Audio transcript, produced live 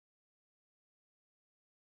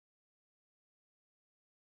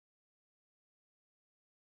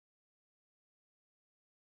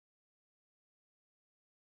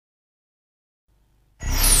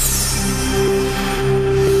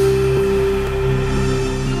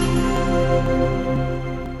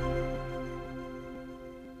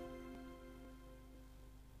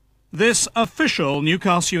This official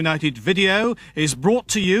Newcastle United video is brought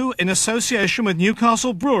to you in association with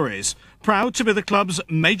Newcastle Breweries, proud to be the club's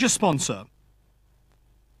major sponsor.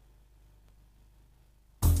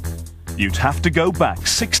 You'd have to go back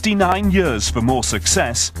 69 years for more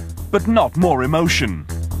success, but not more emotion.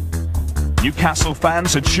 Newcastle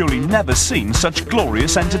fans had surely never seen such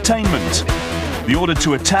glorious entertainment. The order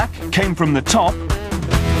to attack came from the top,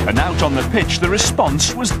 and out on the pitch the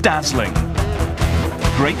response was dazzling.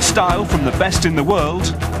 Great style from the best in the world,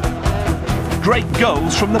 great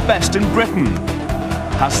goals from the best in Britain.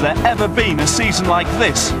 Has there ever been a season like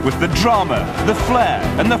this, with the drama, the flair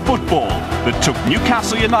and the football that took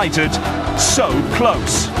Newcastle United so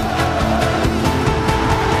close?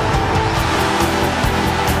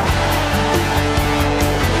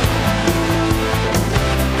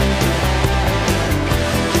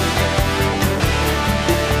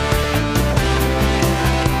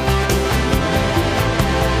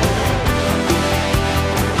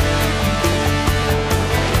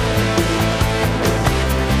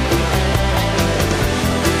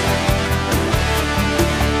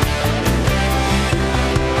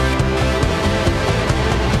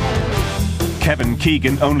 Kevin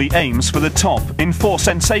Keegan only aims for the top. In 4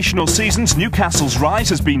 sensational seasons, Newcastle's rise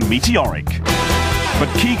has been meteoric. But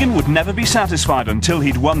Keegan would never be satisfied until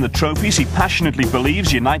he'd won the trophies he passionately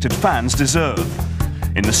believes United fans deserve.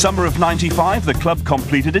 In the summer of '95, the club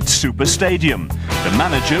completed its super stadium. The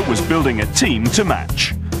manager was building a team to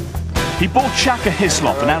match. He bought Shaka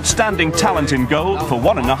Hislop, an outstanding talent in goal, for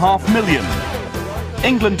 £1.5 million.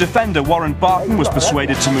 England defender Warren Barton was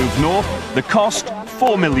persuaded to move north. The cost,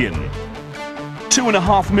 £4 million.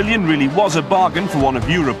 £2.5 million really was a bargain for one of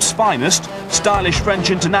Europe's finest, stylish French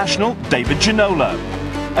international David Ginola.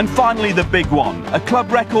 And finally the big one, a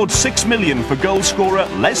club record £6 million for goalscorer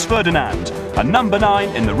Les Ferdinand, a number 9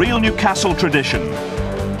 in the real Newcastle tradition.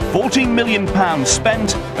 £14 million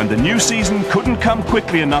spent, and the new season couldn't come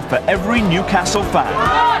quickly enough for every Newcastle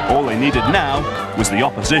fan. All they needed now was the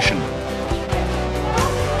opposition.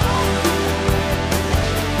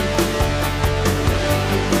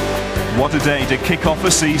 What a day to kick off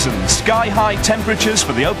a season. Sky-high temperatures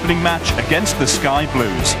for the opening match against the Sky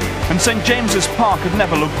Blues. And St James's Park had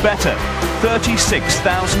never looked better. 36,000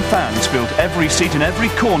 fans filled every seat in every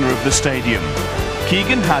corner of the stadium.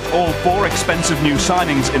 Keegan had all 4 expensive new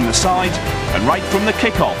signings in the side, and right from the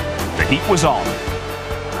kick-off, the heat was on.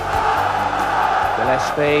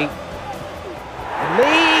 Gillespie.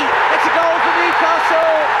 Lee! It's a goal for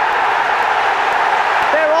Newcastle!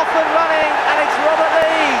 They're off and running, and it's Robert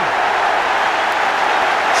Lee!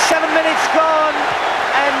 7 minutes gone,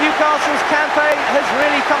 and Newcastle's campaign has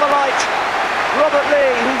really come alight. Robert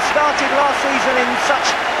Lee, who started last season in such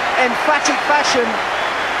emphatic fashion,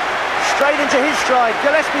 straight into his stride.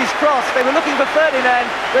 Gillespie's cross, they were looking for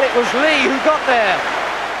Ferdinand, but it was Lee who got there.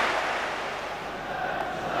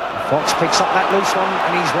 Fox picks up that loose one,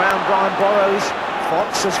 and he's round Brian Burrows.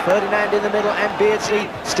 Fox has Ferdinand in the middle, and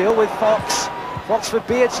Beardsley still with Fox. Fox for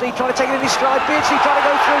Beardsley, trying to take it in his stride. Beardsley trying to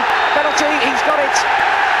go through. Penalty, he's got it.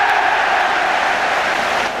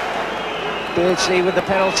 Beardsley with the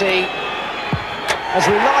penalty. As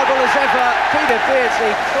reliable as ever, Peter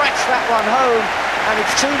Beardsley cracks that one home, and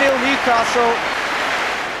it's 2-0 Newcastle.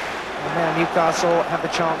 And now Newcastle have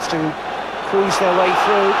the chance to cruise their way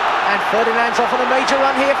through, and Ferdinand's off on a major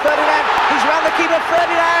run here. Ferdinand, he's round the keeper.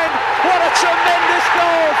 Ferdinand, what a tremendous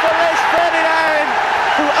goal for Les Ferdinand,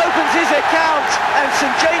 who opens his account, and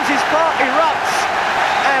St James's Park erupts,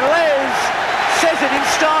 and Les says it in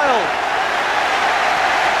style.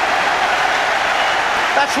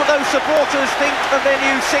 That's what those supporters think of their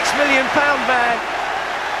new £6 million man.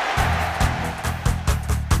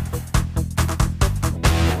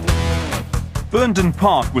 Burnden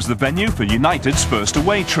Park was the venue for United's first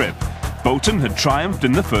away trip. Bolton had triumphed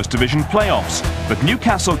in the First Division playoffs, but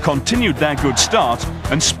Newcastle continued their good start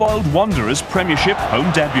and spoiled Wanderers' Premiership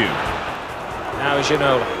home debut. Now is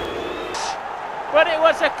Ginola. But it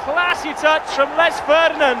was a classy touch from Les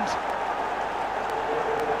Ferdinand.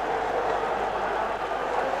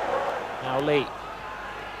 Now Lee.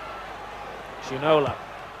 Ginola.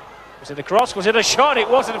 Was it a cross? Was it a shot? It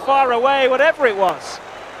wasn't far away, whatever it was.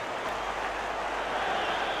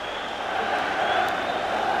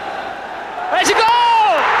 There's a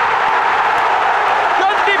goal!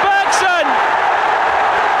 Gundy Bergson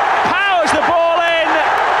powers the ball in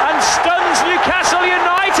and stuns Newcastle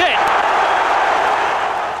United.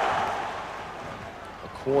 A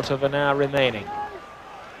quarter of an hour remaining.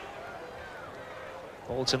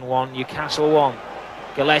 Bolton 1, Newcastle 1.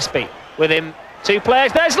 Gillespie with him, 2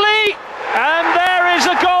 players, there's Lee! And there is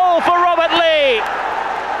a goal for Robert Lee!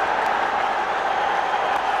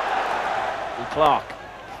 Clark.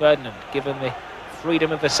 Ferdinand given the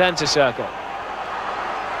freedom of the centre circle.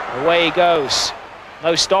 Away he goes.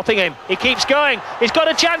 No stopping him. He keeps going. He's got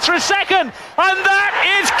a chance for a second. And that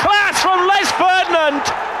is class from Les Ferdinand.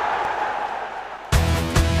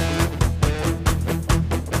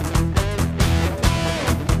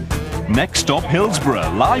 Next stop,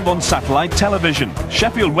 Hillsborough, live on satellite television.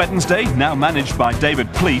 Sheffield Wednesday, now managed by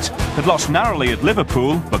David Pleat, had lost narrowly at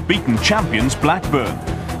Liverpool, but beaten champions Blackburn.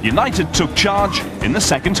 United took charge in the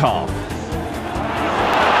second half.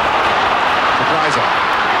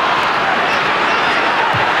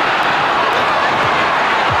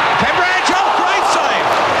 Cambridge, oh, great save!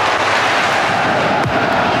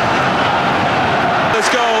 This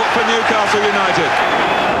goal for Newcastle United.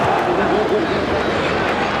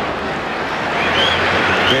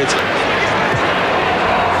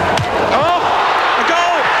 Oh, a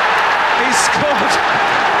goal! He's scored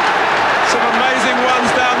some amazing ones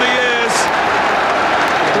down the years.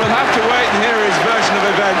 We'll have to wait and hear his version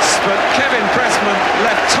of events, but Kevin Pressman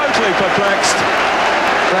left totally perplexed.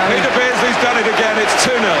 Peter Beardsley's done it again, it's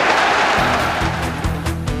 2-0.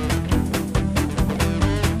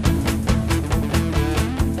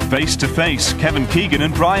 Face to face, Kevin Keegan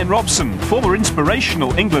and Brian Robson, former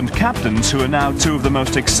inspirational England captains who are now two of the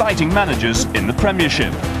most exciting managers in the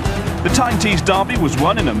Premiership. The Tyne-Tees derby was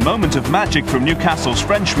won in a moment of magic from Newcastle's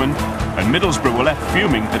Frenchman, and Middlesbrough were left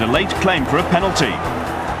fuming at a late claim for a penalty.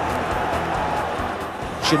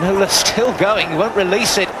 Ginola still going, he won't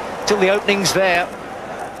release it till the opening's there.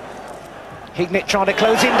 Hignett trying to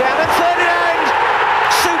close him down, and Ferdinand!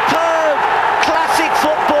 Superb! Classic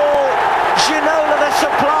football! Ginola the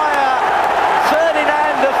supplier,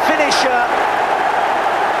 Ferdinand the finisher.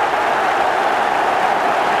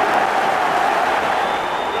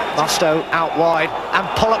 Mustoe out wide, and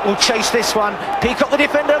Pollock will chase this one. Peacock the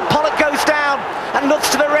defender, and Pollock goes down and looks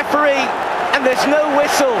to the referee, and there's no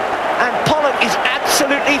whistle, and Pollock is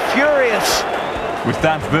absolutely furious. With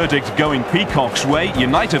that verdict going Peacock's way,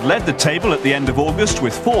 United led the table at the end of August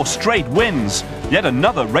with 4 straight wins. Yet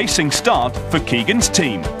another racing start for Keegan's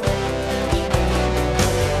team.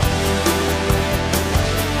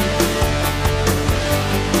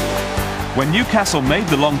 When Newcastle made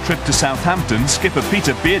the long trip to Southampton, skipper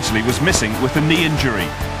Peter Beardsley was missing with a knee injury.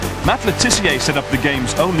 Matt Le Tissier set up the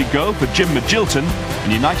game's only goal for Jim Magilton,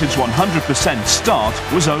 and United's 100% start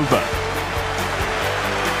was over.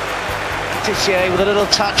 Tissier with a little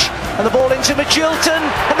touch, and the ball into Magilton,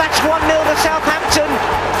 and that's 1-0 to Southampton.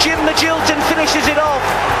 Jim Magilton finishes it off.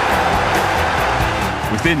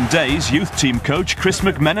 Within days, youth team coach Chris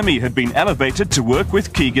McMenemy had been elevated to work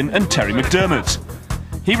with Keegan and Terry McDermott.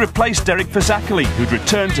 He replaced Derek Fazackerley, who'd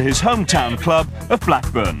returned to his hometown club of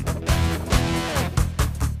Blackburn.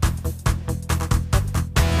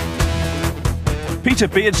 Peter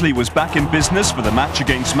Beardsley was back in business for the match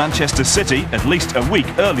against Manchester City at least a week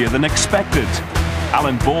earlier than expected.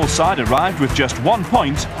 Alan Ball's side arrived with just 1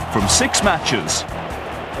 point from 6 matches.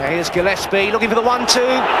 Here's Gillespie looking for the 1-2.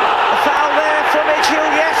 A foul there from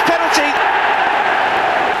Edgehill, yes, penalty.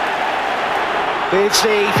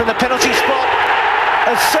 Beardsley from the penalty spot.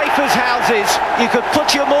 As safe as houses, you could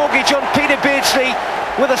put your mortgage on Peter Beardsley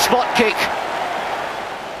with a spot kick.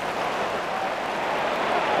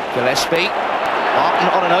 Gillespie, Barton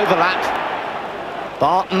on an overlap.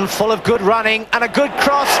 Barton full of good running and a good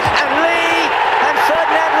cross, and Lee, and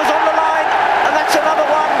Ferdinand was on the line, and that's another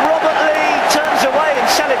one. Robert Lee turns away in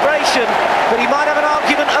celebration, but he might have an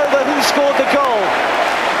argument over who scored the goal.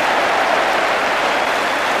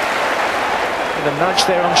 The nudge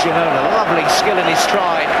there on Ginola, lovely skill in his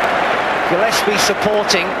stride. Gillespie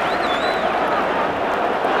supporting.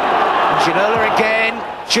 And Ginola again.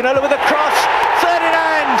 Ginola with a cross.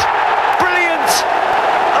 Ferdinand! Brilliant!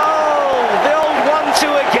 Oh, the old 1-2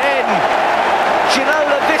 again.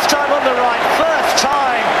 Ginola this time on the right, first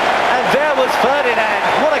time. And there was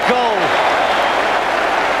Ferdinand. What a goal.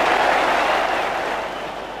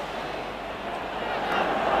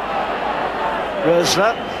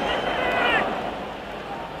 Rosler.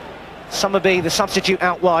 Summerby, the substitute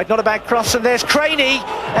out wide, not a bad cross, and there's Craney,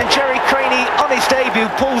 and Jerry Craney on his debut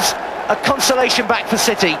pulls a consolation back for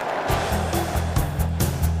City.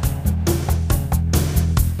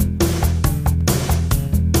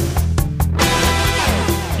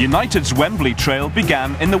 United's Wembley trail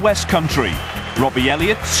began in the West Country. Robbie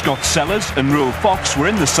Elliott, Scott Sellers and Ruel Fox were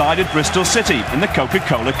in the side at Bristol City in the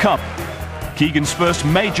Coca-Cola Cup. Keegan's first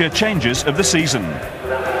major changes of the season.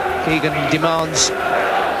 Keegan demands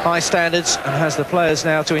high standards and has the players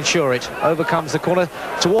now to ensure it. Overcomes the corner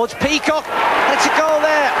towards Peacock. It's a goal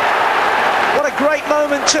there. What a great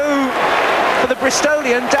moment too for the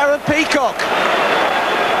Bristolian Darren Peacock.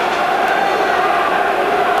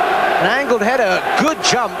 An angled header, good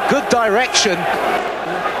jump, good direction.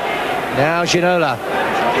 Now Ginola.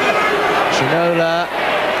 Ginola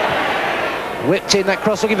whipped in that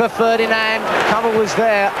cross, looking for Ferdinand. Cover was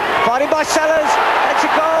there, fighting by Sellers. It's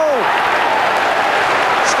a goal.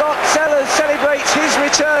 Scott Sellers celebrates his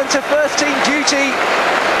return to first-team duty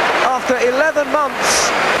after 11 months.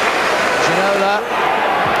 Ginola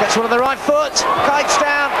gets one on the right foot, kites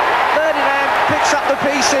down. Ferdinand picks up the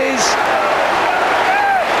pieces,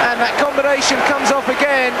 and that combination comes off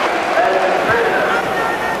again.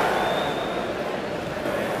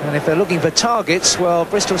 And if they're looking for targets, well,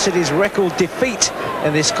 Bristol City's record defeat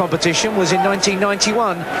in this competition was in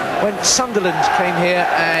 1991 when Sunderland came here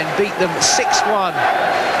and beat them 6-1.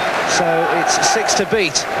 So it's 6 to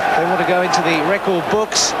beat. They want to go into the record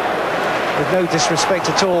books, with no disrespect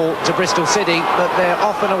at all to Bristol City, but they're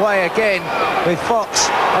off and away again with Fox.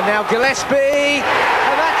 And now Gillespie,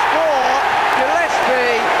 and that's for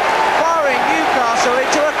Gillespie, firing Newcastle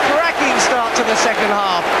into a cracking start to the second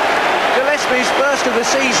half. Gillespie's first of the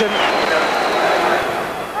season.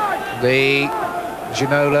 Lee,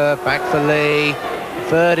 Ginola, back for Lee,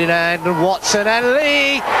 Ferdinand and Watson and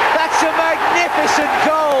Lee. That's a magnificent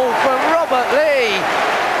goal from Robert Lee.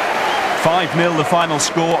 5-0 the final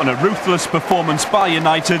score and a ruthless performance by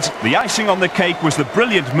United. The icing on the cake was the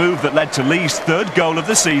brilliant move that led to Lee's third goal of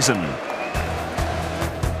the season.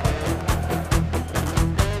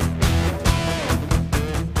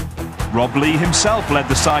 Rob Lee himself led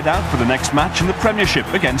the side out for the next match in the Premiership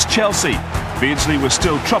against Chelsea. Beardsley was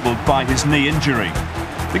still troubled by his knee injury.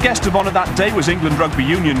 The guest of honour that day was England Rugby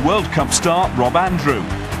Union World Cup star Rob Andrew.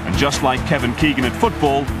 And just like Kevin Keegan at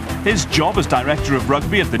football, his job as director of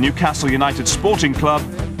rugby at the Newcastle United Sporting Club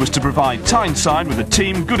was to provide Tyneside with a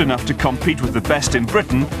team good enough to compete with the best in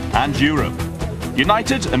Britain and Europe.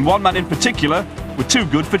 United, and one man in particular, were too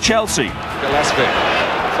good for Chelsea. Gillespie.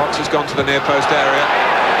 Fox has gone to the near post area.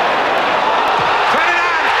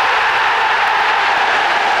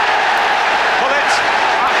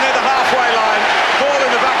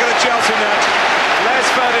 Chelsea net. Les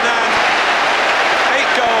Ferdinand, 8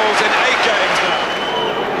 goals in 8 games now.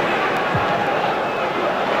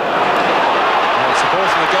 Well, it's the ball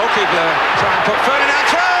from the goalkeeper. Try and put Ferdinand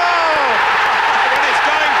through! When it's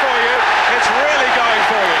going for you, it's really going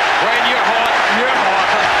for you. When you're hot, you're hot.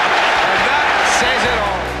 And that says it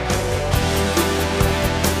all.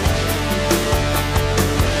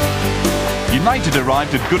 United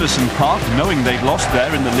arrived at Goodison Park knowing they'd lost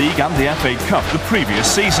there in the league and the FA Cup the previous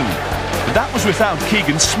season. But that was without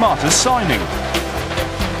Keegan's smartest signing.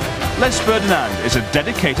 Les Ferdinand is a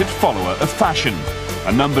dedicated follower of fashion,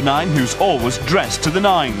 a number 9 who's always dressed to the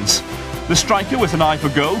nines. The striker with an eye for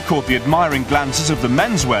goal caught the admiring glances of the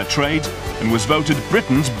menswear trade and was voted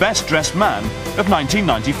Britain's best dressed man of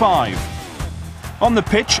 1995. On the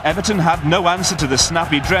pitch, Everton had no answer to the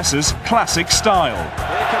snappy dresser's classic style.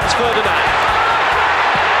 Here comes Ferdinand.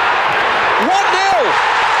 1-0!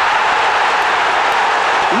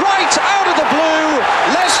 Right out of the blue,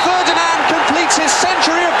 Les Ferdinand completes his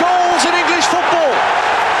century of goals in English football.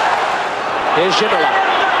 Here's Ginola.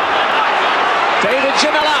 David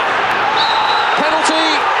Ginola. Penalty.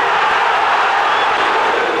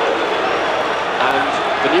 And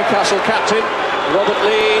the Newcastle captain, Robert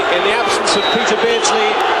Lee, in the absence of Peter Beardsley,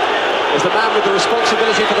 is the man with the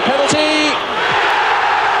responsibility for the penalty.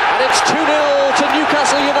 And it's 2-0 to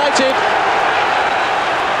Newcastle United.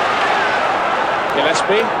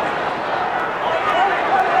 Gillespie.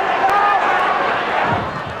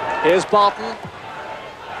 Here's Barton. And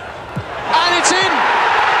it's in!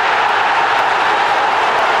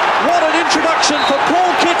 What an introduction for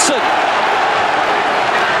Paul Kitson.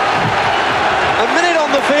 A minute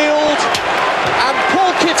on the field, and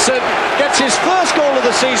Paul Kitson gets his first goal of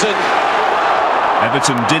the season.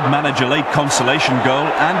 Everton did manage a late consolation goal,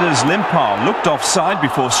 Anders Limpar looked offside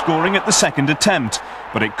before scoring at the second attempt,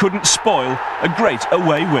 but it couldn't spoil a great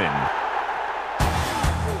away win.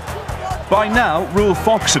 By now, Rule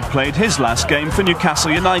Fox had played his last game for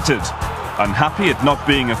Newcastle United. Unhappy at not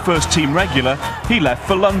being a first-team regular, he left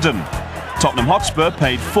for London. Tottenham Hotspur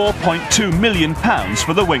paid £4.2 million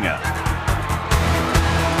for the winger.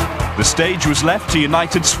 The stage was left to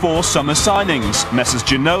United's 4 summer signings. Messrs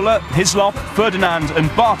Ginola, Hislop, Ferdinand and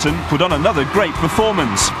Barton put on another great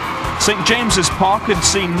performance. St James's Park had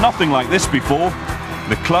seen nothing like this before.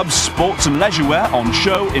 The club's sports and leisure wear on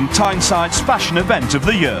show in Tyneside's fashion event of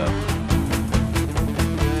the year.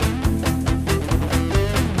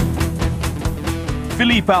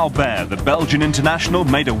 Philippe Albert, the Belgian international,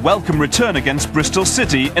 made a welcome return against Bristol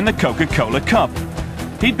City in the Coca-Cola Cup.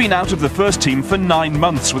 He'd been out of the first team for 9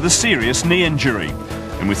 months with a serious knee injury.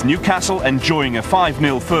 And with Newcastle enjoying a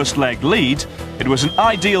 5-0 first leg lead, it was an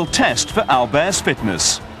ideal test for Albert's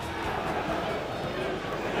fitness.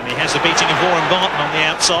 And he has the beating of Warren Barton on the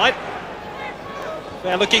outside.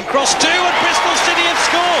 They're looking cross too, and Bristol City have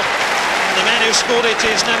scored. And the man who scored it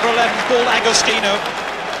is number 11, Paul Agostino.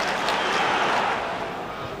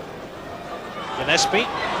 Gillespie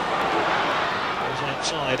goes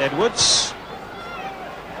outside, Edwards.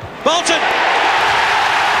 Bolton!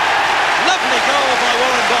 Lovely goal by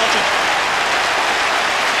Warren Barton.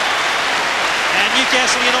 And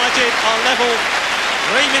Newcastle United are level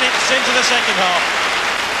 3 minutes into the second half.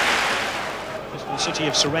 Bristol City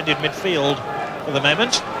have surrendered midfield for the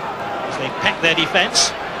moment as they pack their defence.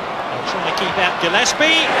 They'll try to keep out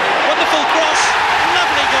Gillespie. Wonderful cross,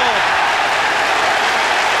 lovely goal.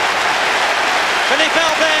 Philippe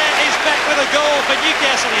Albert is back with a goal for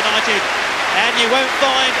Newcastle United, and you won't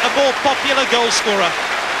find a more popular goal scorer.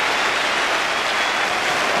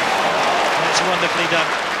 That's wonderfully done.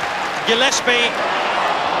 Gillespie,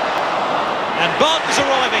 and Barton's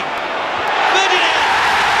arriving. Ferdinand!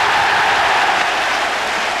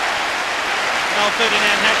 Now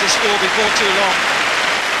Ferdinand had to score before too long.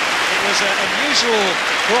 It was an unusual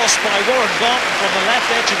cross by Warren Barton from the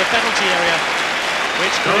left edge of the penalty area,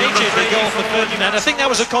 which created the goal for Ferdinand. I think that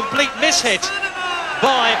was a complete mishit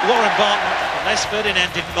by Warren Barton, unless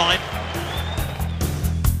Ferdinand didn't mind.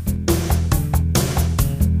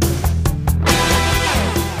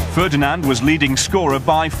 Ferdinand was leading scorer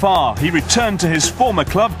by far. He returned to his former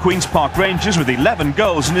club, Queen's Park Rangers, with 11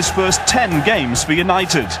 goals in his first 10 games for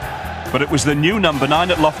United. But it was the new number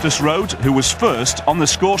 9 at Loftus Road who was first on the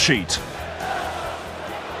score sheet.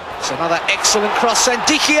 It's another excellent cross, and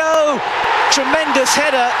Dicchio! Tremendous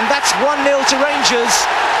header, and that's 1-0 to Rangers.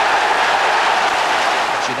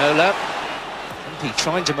 Ginola, he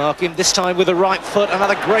trying to mark him, this time with the right foot,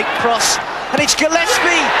 another great cross, and it's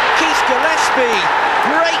Gillespie! Keith Gillespie!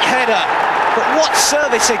 Great header, but what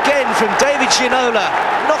service again from David Ginola,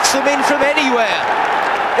 knocks them in from anywhere.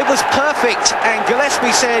 It was perfect, and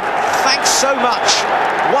Gillespie said, thanks so much.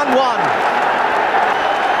 1-1.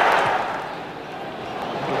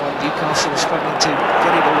 Newcastle struggling to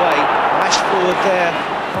get it away. Lashed forward there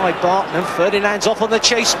by Barton, and Ferdinand's off on the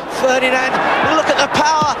chase. Ferdinand, look at the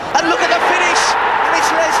power, and look at the finish. And it's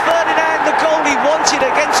Les Ferdinand, the goal he wanted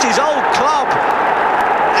against his old club.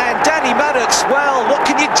 And Danny Maddox, well, what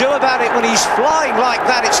can you do about it when he's flying like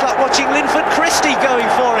that? It's like watching Linford Christie going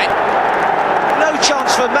for it. No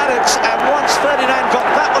chance for Maddox, and once Ferdinand got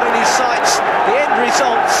that one in his sights, the end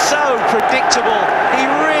result so predictable. He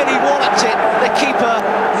really walloped it, the keeper,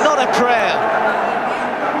 not a prayer.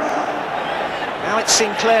 Now it's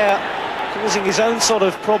Sinclair causing his own sort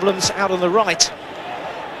of problems out on the right.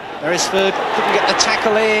 Beresford couldn't get the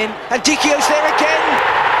tackle in, and Dicchio's there again,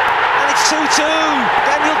 and it's 2-2,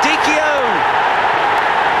 Daniel Dicchio.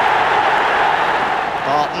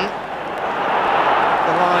 Barton,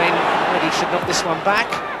 the line, he should knock this one back.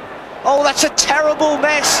 Oh, that's a terrible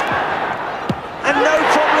mess. And no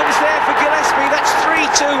problems there for Gillespie. That's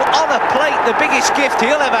 3-2 on a plate, the biggest gift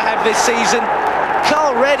he'll ever have this season.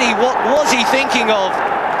 Carl Reddy, what was he thinking of?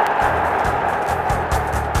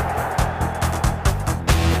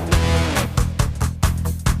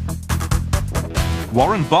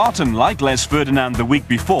 Warren Barton, like Les Ferdinand the week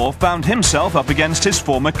before, found himself up against his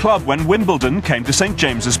former club when Wimbledon came to St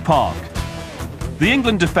James's Park. The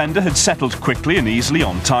England defender had settled quickly and easily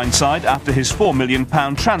on Tyneside after his £4 million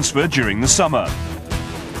transfer during the summer.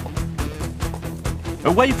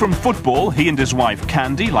 Away from football, he and his wife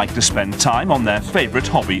Candy like to spend time on their favourite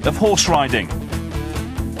hobby of horse riding.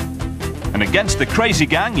 And against the crazy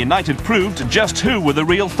gang, United proved just who were the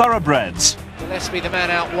real thoroughbreds. Gillespie the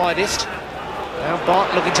man out widest. Now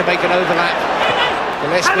Barton looking to make an overlap.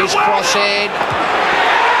 Gillespie's crossing.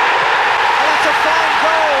 And that's a fine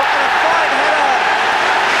goal and a fine header.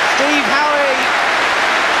 Steve Howie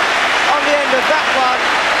on the end of that one.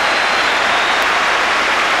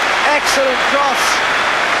 Excellent cross.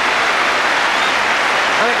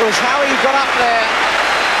 And it was Howie who got up there.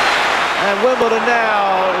 And Wimbledon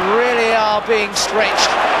now really are being stretched.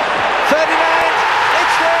 Ferdinand,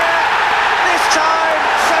 it's there. This time,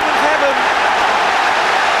 seventh heaven.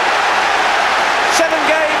 7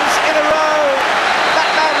 games in a row. That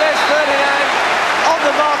man, Les Ferdinand, on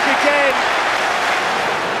the mark again.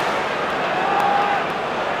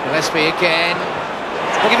 Gillespie again.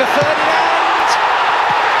 Looking for Ferdinand.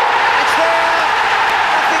 It's there.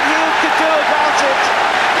 Nothing Hughes could do about it.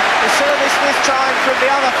 The service this time from the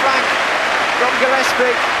other flank from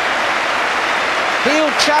Gillespie. Heel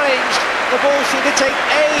challenged. The ball seemed to take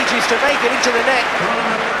ages to make it into the net.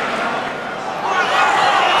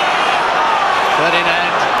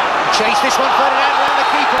 Ferdinand chase this one, Ferdinand around the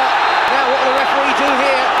keeper. Now what will the referee do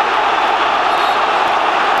here?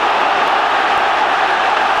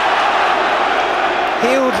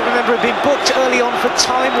 Heald, remember, had been booked early on for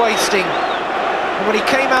time wasting. And when he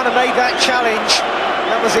came out and made that challenge,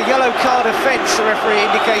 that was a yellow card offence, the referee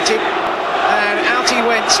indicated. And out he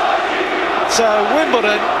went. So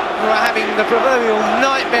Wimbledon, who are having the proverbial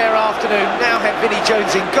nightmare afternoon, now have Vinnie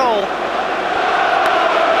Jones in goal.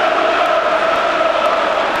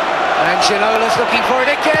 And Ginola's looking for it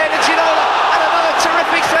again, and Ginola, and another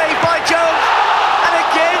terrific save by Jones. And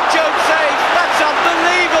again Jones saves. That's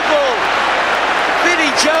unbelievable.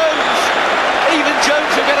 Vinnie Jones, even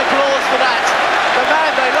Jones will get applause for that. The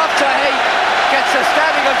man they love to hate gets a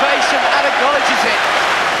standing ovation and acknowledges it.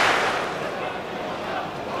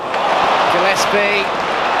 Gillespie,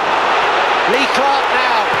 Lee Clark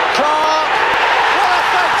now, Clark, what a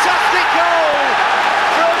fantastic goal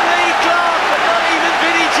from Lee Clark, but not even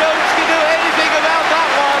Vinnie Jones can do anything about that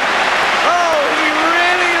one. Oh, he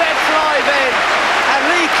really let fly then, and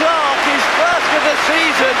Lee Clark, his first of the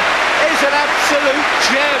season, is an absolute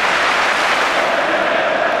gem.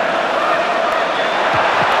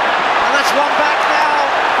 And that's one back now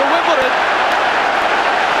for Wimbledon.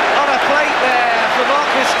 On a plate there for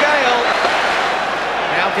Marcus Gale.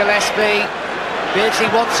 Now Gillespie,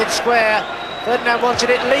 Beardsley wants it square, Ferdinand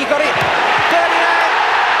wanted it, Lee got it, Ferdinand,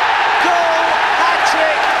 goal,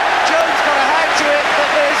 hat-trick, Jones got a hand to it, but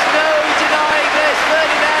there's no denying this,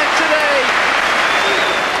 Ferdinand today.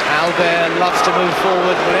 Albert loves to move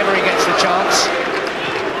forward whenever he gets the chance.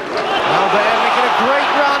 Albert making a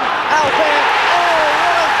great run, Albert, oh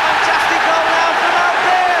what a fantastic goal now from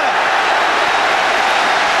Albert!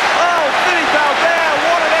 Oh, Philippe Albert,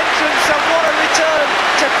 what an entrance and what a return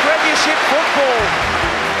to Premiership football.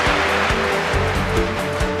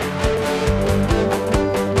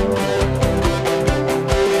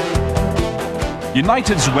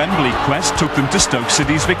 United's Wembley quest took them to Stoke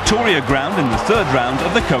City's Victoria ground in the third round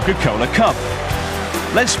of the Coca-Cola Cup.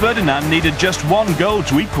 Les Ferdinand needed just one goal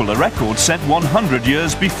to equal a record set 100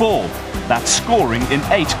 years before. That's scoring in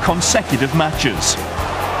 8 consecutive matches.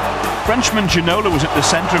 Frenchman Ginola was at the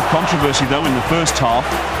centre of controversy though in the first half.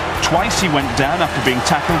 Twice he went down after being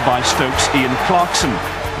tackled by Stoke's Ian Clarkson,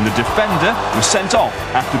 and the defender was sent off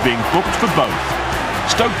after being booked for both.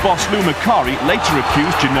 Stoke boss Lou Macari later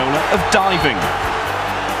accused Ginola of diving.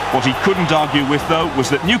 What he couldn't argue with though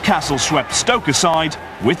was that Newcastle swept Stoke aside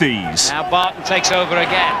with ease. Now Barton takes over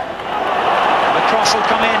again. The cross will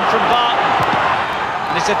come in from Barton.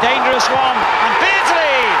 And it's a dangerous one. And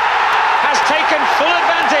Beardsley has taken full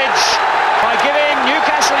advantage by giving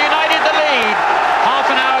Newcastle United the lead.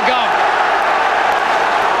 Half an hour gone.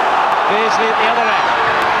 Beardsley at the other end.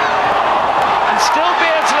 And still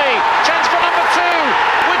Beardsley. Chance for number 2.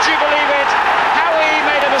 Would you believe it? Howie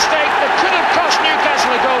made a mistake that could have cost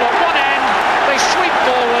Newcastle a goal at one end. They sweep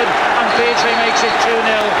forward and Beardsley makes it 2-0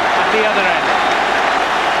 at the other end.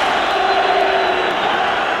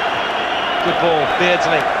 Good ball,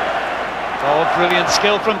 Beardsley. Oh, brilliant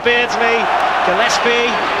skill from Beardsley. Gillespie,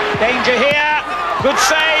 danger here. Good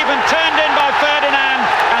save and turned in by Ferdinand.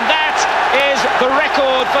 And that is the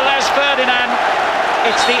record for Les Ferdinand.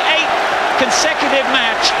 It's the 8th consecutive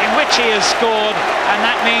match in which he has scored, and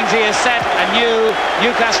that means he has set a new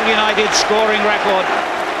Newcastle United scoring record.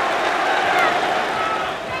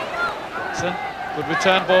 Watson, good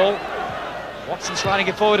return ball. Watson sliding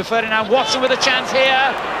it forward to Ferdinand. Watson with a chance here.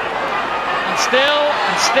 And still,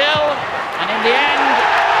 and in the end,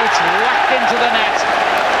 it's whacked into the net.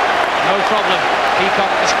 No problem. Peacock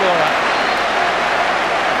the scorer.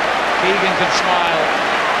 Keegan can smile.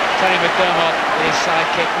 Terry McDermott, his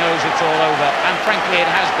sidekick, knows it's all over. And frankly, it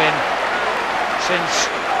has been since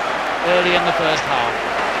early in the first half.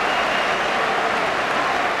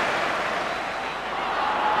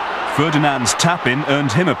 Ferdinand's tap-in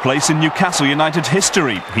earned him a place in Newcastle United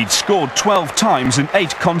history. He'd scored 12 times in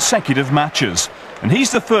 8 consecutive matches. And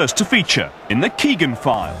he's the first to feature in the Keegan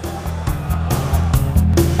file.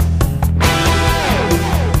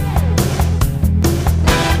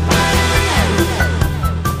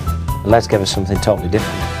 Les gave us something totally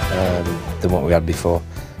different than what we had before.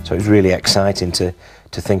 So it was really exciting to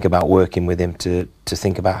think about working with him, to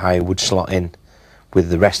think about how he would slot in with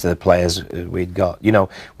the rest of the players we'd got. You know,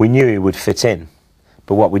 we knew he would fit in,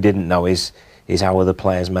 but what we didn't know is how other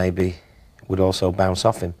players maybe would also bounce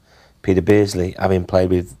off him. Peter Beardsley, having played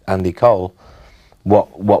with Andy Cole,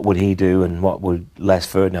 what would he do and what would Les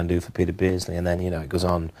Ferdinand do for Peter Beardsley? And then, you know, it goes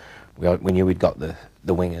on. We knew we'd got the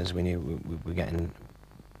wingers, we knew we were getting...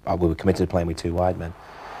 we were committed to playing with 2 wide men,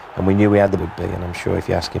 and we knew we had the would be, and I'm sure if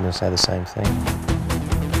you ask him he'll say the same thing.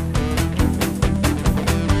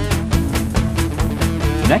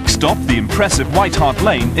 Next stop, the impressive White Hart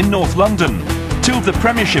Lane in North London. Two of the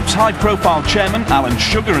Premiership's high-profile chairmen, Alan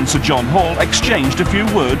Sugar and Sir John Hall, exchanged a few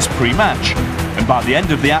words pre-match. And by the end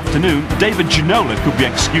of the afternoon, David Ginola could be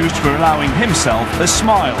excused for allowing himself a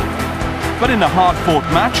smile. But in a hard-fought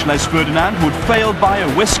match, Les Ferdinand would fail by a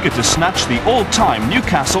whisker to snatch the all-time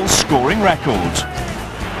Newcastle scoring record.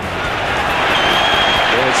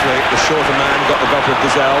 Beardsley, the shorter man, got the better of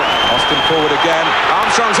Gazelle. Austin forward again.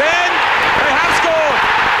 Armstrong's in! They have scored!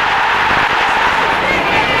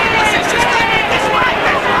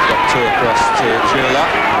 Got two across to Ginola.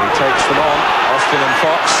 He takes them on. Austin and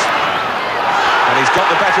Fox. And he's got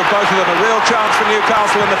the better of both of them. A real chance for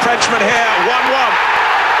Newcastle, and the Frenchman here, 1-1.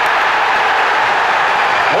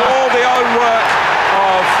 All the own work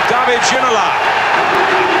of David Ginola.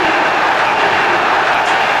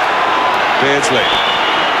 Beardsley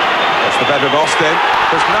gets the better of Austin.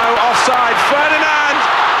 There's no offside. Ferdinand!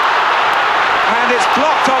 And it's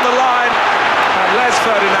blocked on the line. And Les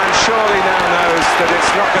Ferdinand surely now knows that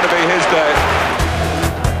it's not going to be his day.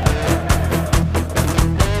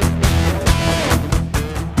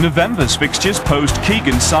 November's fixtures posed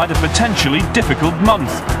Keegan's side a potentially difficult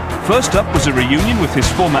month. First up was a reunion with his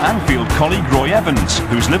former Anfield colleague Roy Evans,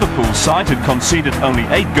 whose Liverpool side had conceded only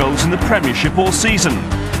 8 goals in the Premiership all season.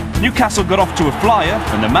 Newcastle got off to a flyer,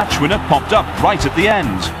 and the match winner popped up right at the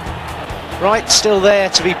end. Right, still there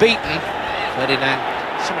to be beaten. Ferdinand,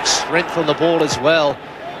 so much strength on the ball as well.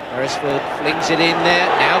 Beresford flings it in there.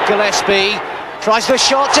 Now Gillespie tries the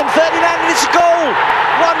shot, and Ferdinand, and it's a goal!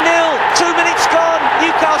 1-0, 2 minutes gone,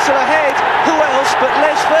 Newcastle ahead. Who else but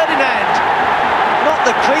Les Ferdinand? Not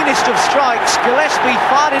the cleanest of strikes. Gillespie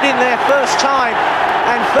fired it in there first time,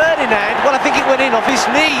 and Ferdinand, well, I think it went in off his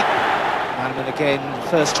knee. Manman again,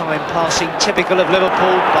 first time passing, typical of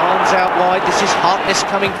Liverpool. Barnes out wide. This is Harkness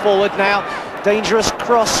coming forward now. Dangerous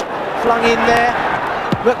cross flung in there.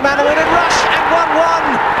 McManaman and Rush, and 1-1.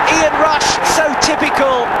 Ian Rush, so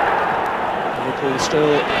typical. Liverpool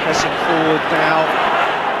still pressing forward now.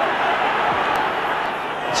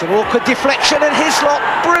 It's an awkward deflection, and Hislop,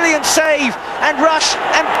 brilliant save, and Rush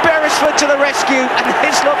and Beresford to the rescue, and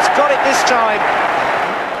Hislop's got it this time.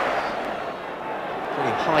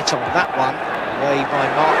 Pretty height on that one, away by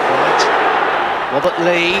Mark Wright. Robert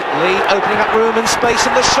Lee opening up room and space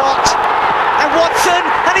in the shot, and Watson,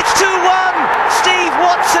 and it's 2-1. Steve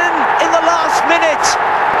Watson in the last minute.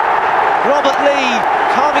 Robert Lee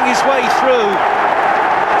carving his way through.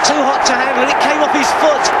 Too hot to handle, and it came off his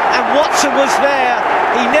foot, and Watson was there.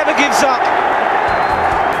 He never gives up.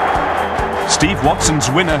 Steve Watson's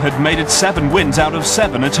winner had made it 7 wins out of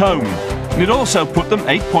 7 at home. And it also put them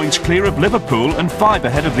 8 points clear of Liverpool and 5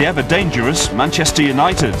 ahead of the ever-dangerous Manchester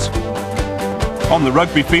United. On the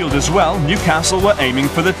rugby field as well, Newcastle were aiming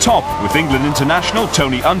for the top, with England international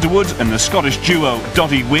Tony Underwood and the Scottish duo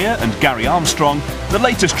Doddy Weir and Gary Armstrong the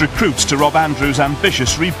latest recruits to Rob Andrews'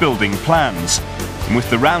 ambitious rebuilding plans. And with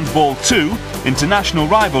the round ball too, international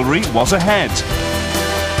rivalry was ahead.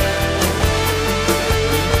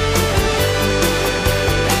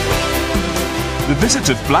 The visit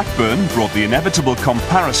of Blackburn brought the inevitable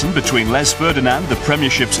comparison between Les Ferdinand, the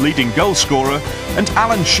Premiership's leading goalscorer, and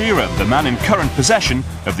Alan Shearer, the man in current possession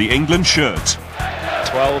of the England shirt.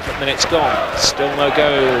 12 minutes gone, still no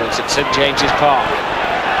goals at St James's Park.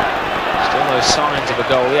 Still no signs of a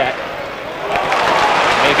goal yet.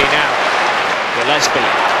 Maybe now. Gillespie,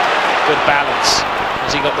 good balance.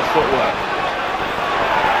 Has he got the footwork?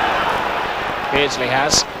 Beardsley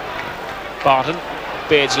has. Barton,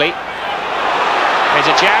 Beardsley. Here's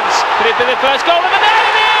a chance. Could it be the first goal of the day?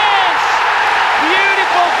 It is!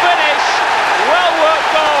 Beautiful finish. Well-worked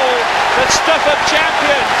goal that stuck up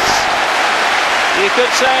champions. You could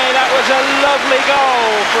say that was a lovely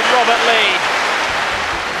goal from Robert Lee.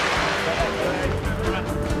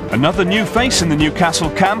 Another new face in the Newcastle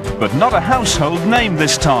camp, but not a household name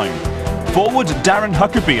this time. Forward Darren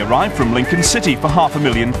Huckabee arrived from Lincoln City for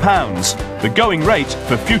 £500,000, the going rate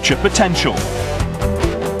for future potential.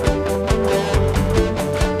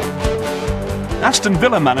 Aston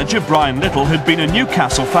Villa manager Brian Little had been a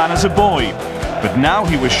Newcastle fan as a boy, but now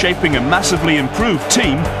he was shaping a massively improved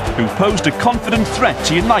team who posed a confident threat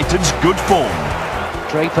to United's good form.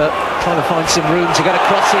 Draper trying to find some room to get a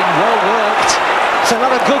cross in, well worked. It's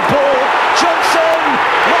another good ball. Johnson,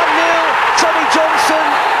 1-0, Tommy Johnson.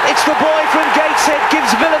 It's the boy from Gateshead, gives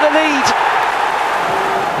Villa the lead.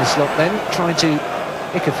 Hislop then trying to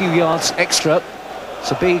pick a few yards extra. It's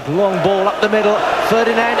a big long ball up the middle.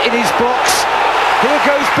 Ferdinand in his box. Here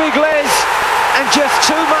goes Big Les, and just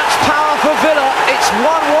too much power for Villa. It's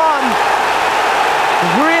 1-1.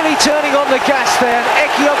 Really turning on the gas there, and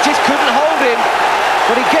Ekiop just couldn't hold him.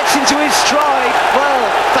 when he gets into his stride, well,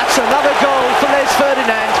 that's another goal for Les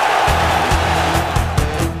Ferdinand.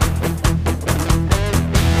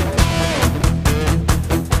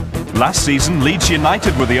 Last season, Leeds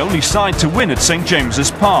United were the only side to win at St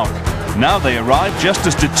James's Park. Now they arrive just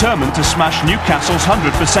as determined to smash Newcastle's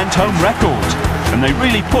 100% home record. And they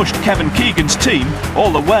really pushed Kevin Keegan's team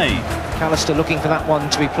all the way. McAllister looking for that one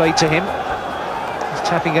to be played to him. He's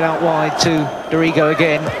tapping it out wide to Dorigo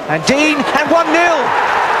again. And Dean, and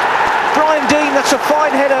 1-0! Brian Dean, that's a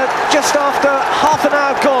fine header just after half an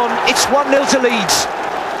hour gone. It's 1-0 to Leeds.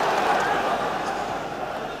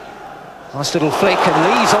 Nice little flick, and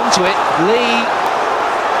Lee's onto it. Lee,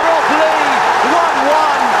 Rob Lee,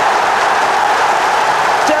 1-1.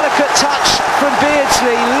 Delicate touch from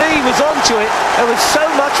Beardsley. Lee was onto it. There was so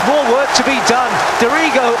much more work to be done.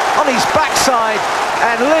 Dorigo on his backside,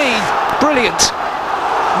 and Lee, brilliant.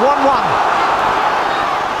 1-1.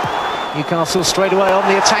 Newcastle straight away on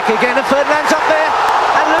the attack again, and Ferdinand's up there,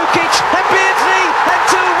 and Lukic, and Beardsley, and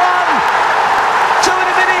 2-1. 2 in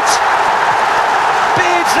a minute.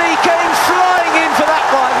 Beardsley came flying in for that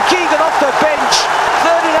one. Keegan off the bench,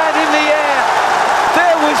 Ferdinand in the air.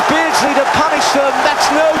 There was Beardsley to punish them.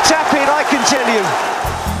 That's no tap-in, I can tell you.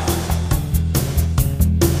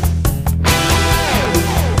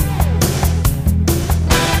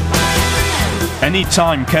 Any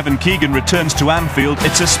time Kevin Keegan returns to Anfield,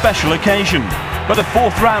 it's a special occasion. But a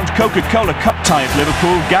fourth-round Coca-Cola Cup tie at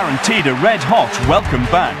Liverpool guaranteed a red-hot welcome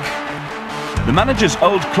back. The manager's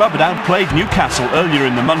old club had outplayed Newcastle earlier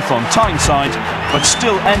in the month on Tyneside, but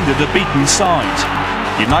still ended a beaten side.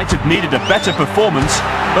 United needed a better performance,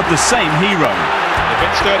 but the same hero. A bit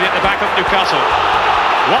sturdy at the back of Newcastle.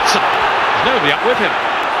 Watson, there's nobody up with him.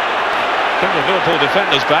 Think the Liverpool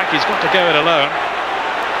defender's back, he's got to go it alone.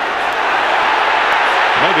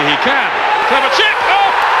 Maybe he can. Clever chip!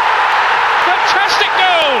 Oh! Fantastic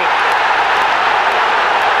goal!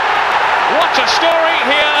 What a story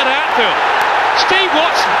here at Anfield. Steve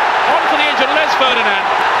Watson, on for the injured Les Ferdinand,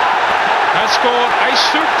 has scored a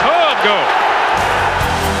superb goal.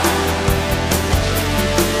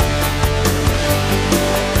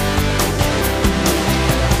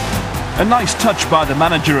 A nice touch by the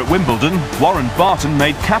manager at Wimbledon. Warren Barton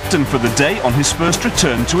made captain for the day on his first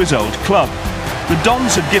return to his old club. The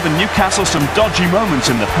Dons had given Newcastle some dodgy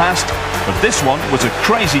moments in the past, but this one was a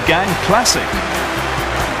crazy gang classic.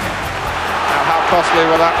 Costly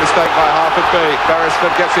will that mistake by Harford be?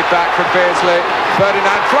 Beresford gets it back from Beardsley.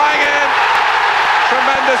 Ferdinand flying in!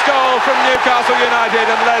 Tremendous goal from Newcastle United,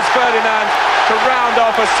 and Les Ferdinand to round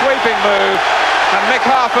off a sweeping move. And Mick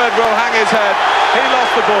Harford will hang his head. He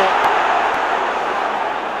lost the ball.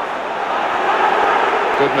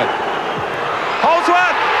 Goodman.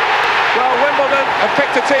 Holdsworth! Well, Wimbledon have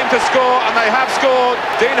picked a team to score, and they have scored.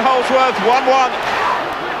 Dean Holdsworth, 1-1.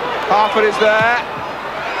 Harford is there.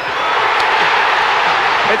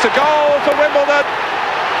 It's a goal for Wimbledon.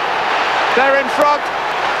 They're in front.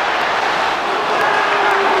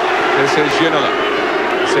 This is Ginola.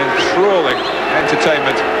 It's enthralling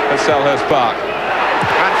entertainment at Selhurst Park.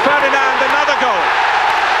 And Ferdinand, another goal.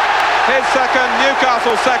 His second,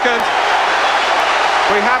 Newcastle's second.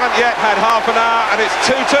 We haven't yet had half an hour, and it's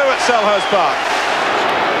 2-2 at Selhurst Park.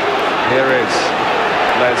 Here is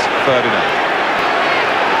Les Ferdinand.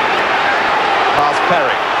 Past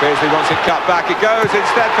Perry. Beardsley wants it cut back. It goes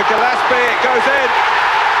instead for Gillespie. It goes in.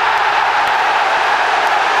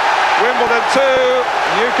 Wimbledon 2,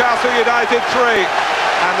 Newcastle United 3.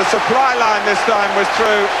 And the supply line this time was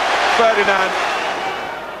through Ferdinand.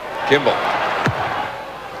 Kimball.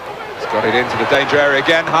 He's got it into the danger area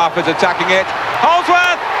again. Harford's attacking it.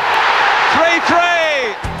 Holdsworth!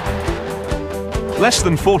 3-3! Less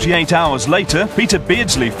than 48 hours later, Peter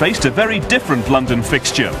Beardsley faced a very different London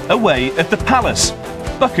fixture, away at the Palace.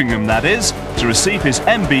 Buckingham, that is, to receive his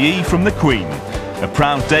MBE from the Queen. A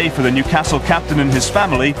proud day for the Newcastle captain and his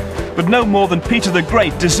family, but no more than Peter the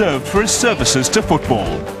Great deserved for his services to football.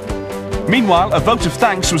 Meanwhile, a vote of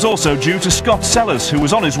thanks was also due to Scott Sellers, who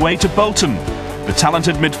was on his way to Bolton. The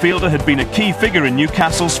talented midfielder had been a key figure in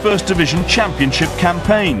Newcastle's First Division Championship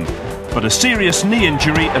campaign, but a serious knee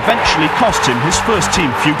injury eventually cost him his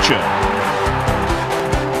first-team future.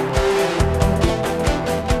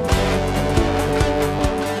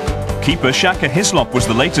 Keeper Shaka Hislop was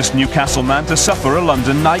the latest Newcastle man to suffer a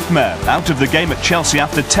London nightmare, out of the game at Chelsea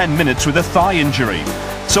after 10 minutes with a thigh injury.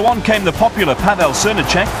 So on came the popular Pavel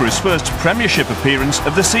Srnicek for his first Premiership appearance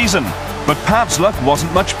of the season. But Pav's luck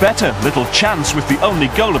wasn't much better. Little chance with the only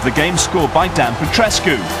goal of the game scored by Dan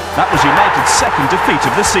Petrescu. That was United's second defeat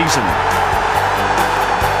of the season.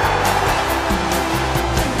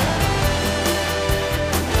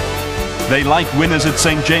 They like winners at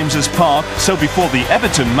St James's Park, so before the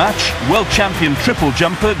Everton match, world champion triple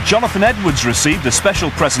jumper Jonathan Edwards received a special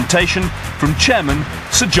presentation from chairman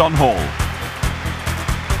Sir John Hall.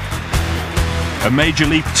 A major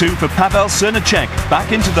leap too for Pavel Srnicek,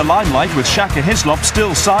 back into the limelight with Shaka Hislop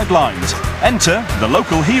still sidelined. Enter the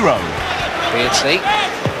local hero. Beardsley.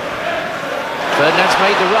 Ferdinand's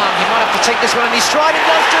made the run, he might have to take this one in his stride, and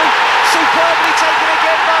does do. Superbly taken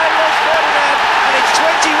again by Les Ferdinand, and it's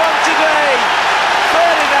 21 today.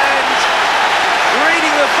 Ferdinand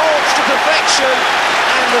reading the thoughts to perfection,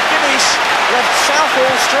 and the finish left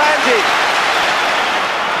Southall stranded.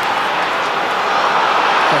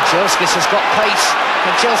 Kanchelskis has got pace.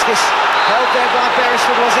 Kanchelskis held there by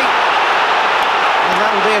Beresford, was he? And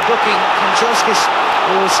that will be a booking. Kanchelskis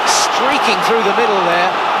was streaking through the middle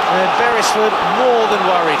there, and Beresford more than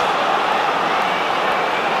worried.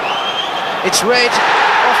 It's red,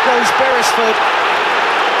 off goes Beresford.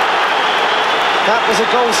 That was a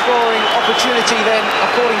goal-scoring opportunity then,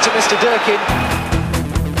 according to Mr. Durkin.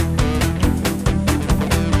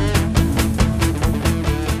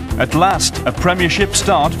 At last, a Premiership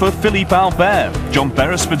start for Philippe Albert. John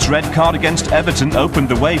Beresford's red card against Everton opened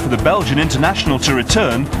the way for the Belgian international to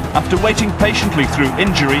return after waiting patiently through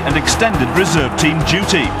injury and extended reserve team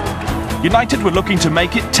duty. United were looking to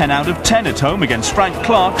make it 10 out of 10 at home against Frank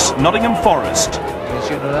Clark's Nottingham Forest.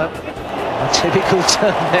 A typical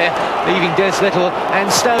turn there, leaving Des Little and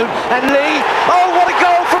Stone and Lee. Oh, what a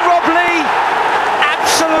goal from Rob Lee!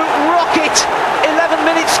 Absolute rocket! 11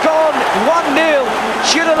 minutes gone, 1-0.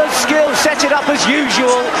 Ginola's skill set it up as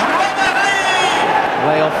usual.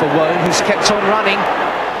 Lay off for Wone, who's kept on running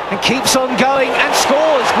and keeps on going and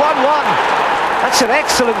scores 1-1. That's an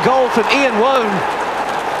excellent goal from Ian Wone.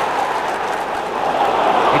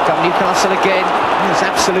 Here come Newcastle again. There's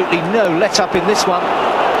absolutely no let-up in this one.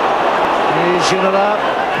 Here's Ginola.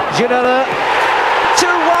 Ginola. 2-1.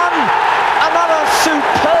 Another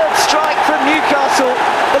superb strike from Newcastle.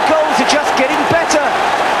 The goals are just getting better.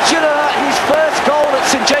 Ginola, his first goal at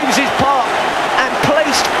St James's Park, and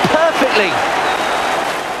placed perfectly.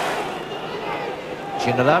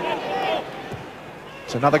 Ginola.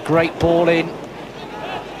 It's another great ball in.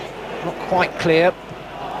 Not quite clear.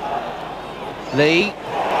 Lee.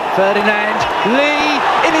 Ferdinand. Lee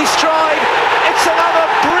in his stride. It's another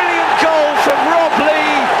brilliant goal from Rob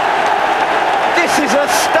Lee. This is a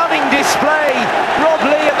stunning display. Rob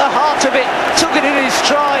Lee at the heart of it, took it in his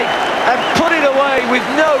stride and put it away with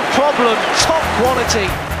no problem. Top quality.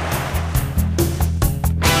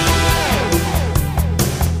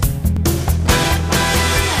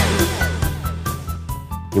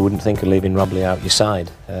 You wouldn't think of leaving Rob Lee out your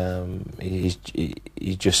side. He's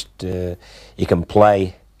just he can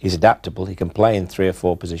play. He's adaptable. He can play in 3 or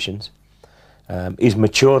 4 positions. He's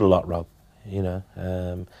matured a lot, Rob. You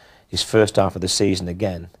know, his first half of the season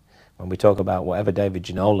again. When we talk about whatever David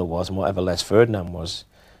Ginola was and whatever Les Ferdinand was,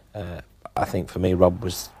 I think for me Rob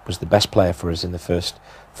was the best player for us in the first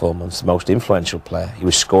 4 months, the most influential player. He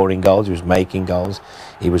was scoring goals, he was making goals,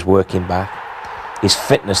 he was working back. His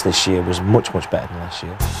fitness this year was much better than last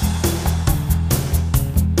year.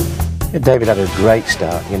 Yeah, David had a great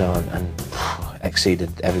start, you know, and exceeded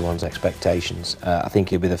everyone's expectations. I think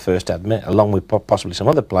he'll be the first to admit, along with possibly some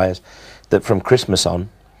other players, that from Christmas on,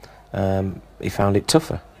 he found it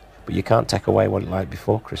tougher. But you can't take away what it like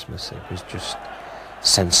before Christmas. It was just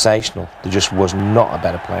sensational. There just was not a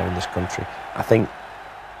better player in this country. I think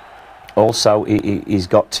also he's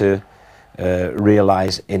got to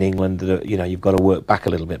realise in England that, you know, you've got to work back a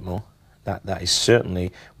little bit more. That is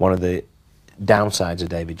certainly one of the downsides of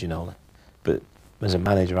David Ginola. But as a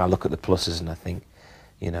manager, I look at the pluses and I think,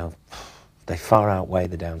 you know, they far outweigh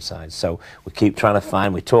the downsides. So we keep trying to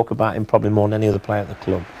find, we talk about him probably more than any other player at the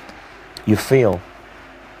club. You feel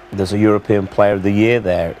there's a European Player of the Year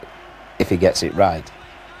there if he gets it right.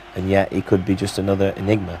 And yet he could be just another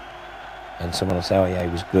enigma. And someone will say, oh yeah, he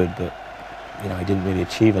was good, but, you know, he didn't really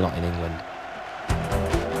achieve a lot in England.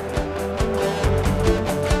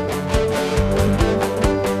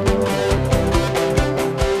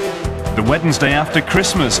 The Wednesday after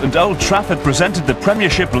Christmas, and Old Trafford presented the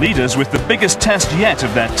Premiership leaders with the biggest test yet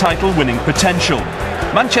of their title-winning potential.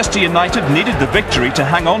 Manchester United needed the victory to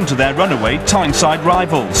hang on to their runaway Tyneside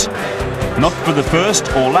rivals. Not for the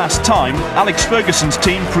first or last time, Alex Ferguson's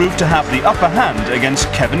team proved to have the upper hand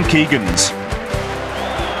against Kevin Keegan's.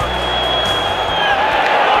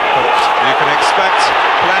 You can expect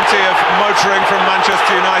plenty of motoring from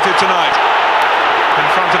Manchester United tonight. In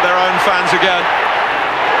front of their own fans again.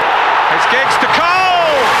 It's Giggs to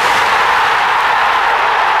Cole!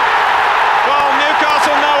 Well,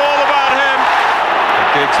 Newcastle know all about him.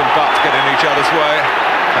 But Giggs and Butt get in each other's way.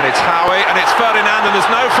 And it's Howie, and it's Ferdinand, and there's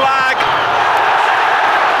no flag.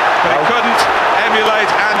 But he couldn't emulate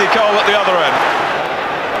Andy Cole at the other end.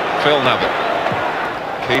 Phil Neville.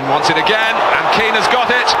 Keane wants it again, and Keane has got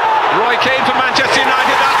it. Roy Keane for Manchester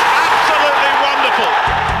United. That's absolutely wonderful.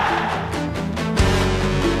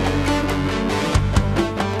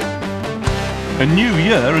 A new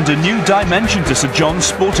year and a new dimension to Sir John's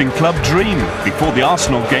Sporting Club dream. Before the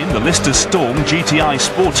Arsenal game, the Lister Storm GTI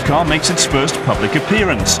sports car makes its first public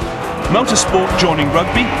appearance. Motorsport joining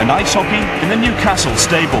rugby and ice hockey in the Newcastle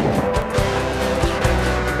stable.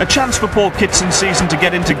 A chance for Paul Kitson's season to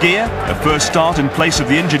get into gear, a first start in place of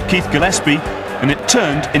the injured Keith Gillespie, and it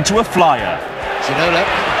turned into a flyer. Ginola,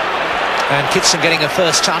 and Kitson getting a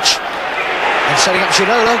first touch, and setting up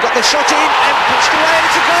Ginola, got the shot in, and pitched away, and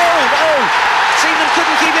it's a goal! Oh! Seaman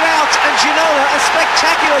couldn't keep it out, and Ginola, a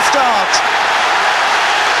spectacular start.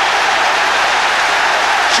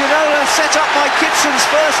 Ginola set up by Kitson's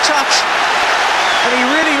first touch, and he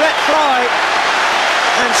really let fly,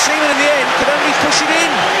 and Seaman in the end could only push it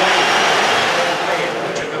in.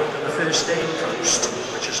 The first aid post,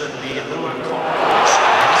 which is in the lower corner.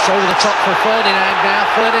 It's over the top for Ferdinand now.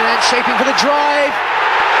 Ferdinand shaping for the drive,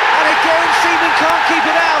 and again Seaman can't keep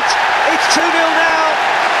it out. It's 2-0 now,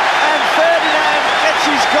 and Ferdinand gets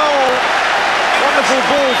his goal. Wonderful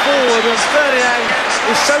ball forward, and Ferdinand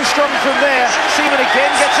is so strong from there. Seaman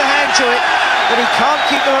again gets a hand to it, but he can't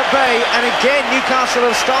keep them at bay, and again Newcastle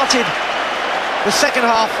have started the second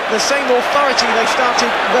half, the same authority they started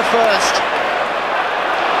the first.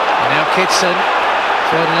 And now Kitson,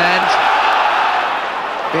 Ferdinand,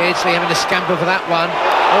 Beardsley having to scamper for that one.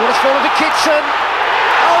 Oh, it's fallen to Kitson.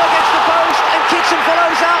 Oh, against the post, and Kitson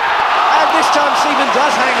follows up, and this time Seaman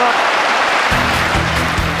does hang on.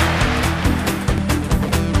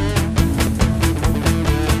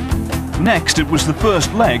 Next, it was the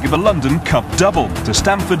first leg of a London Cup double to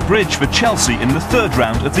Stamford Bridge for Chelsea in the third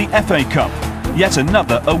round of the FA Cup. Yet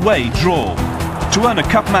another away draw. To earn a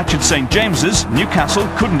cup match at St James's, Newcastle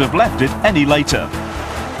couldn't have left it any later.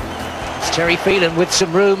 It's Terry Phelan with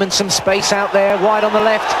some room and some space out there, wide on the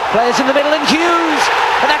left, players in the middle, and Hughes,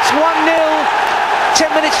 and that's 1-0.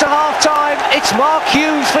 10 minutes to half-time, it's Mark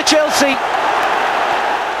Hughes for Chelsea.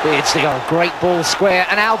 Beardsley, oh, great ball square,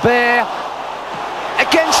 and Albert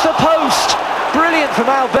against the post. Brilliant from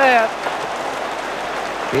Albert.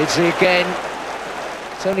 Beardsley again.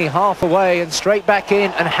 It's only half away and straight back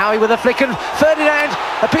in, and Howie with a flick, and Ferdinand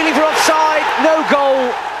appealing for offside. No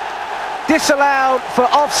goal. Disallowed for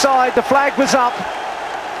offside. The flag was up.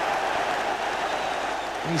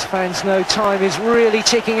 These fans know time is really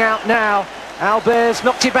ticking out now. Albert's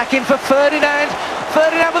knocked it back in for Ferdinand.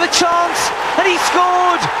 Ferdinand with a chance, and he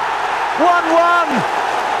scored. 1-1.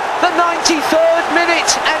 The 93rd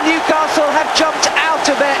minute, and Newcastle have jumped out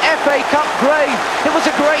of their FA Cup grave. It was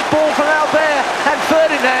a great ball from Albert and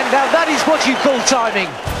Ferdinand. Now that is what you call timing.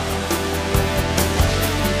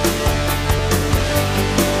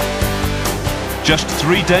 Just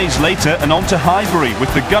 3 days later and on to Highbury,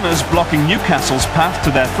 with the Gunners blocking Newcastle's path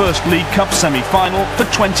to their first League Cup semi-final for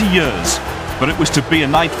 20 years. But it was to be a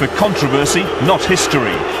night for controversy, not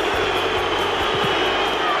history.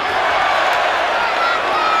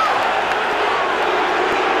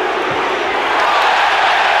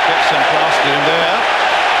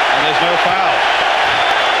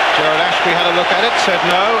 Had a look at it, said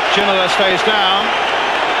no. Ginola stays down.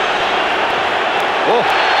 Oh,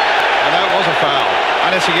 and that was a foul.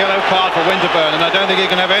 And it's a yellow card for Winterburn, and I don't think he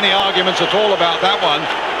can have any arguments at all about that one.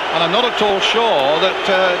 And I'm not at all sure that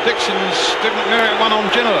Dixon's didn't merit one on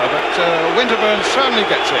Ginola, but Winterburn certainly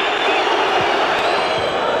gets it.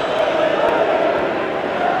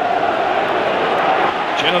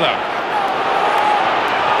 Ginola.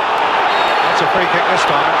 That's a free kick this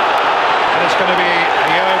time. And it's going to be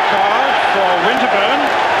a yellow card for Winterburn.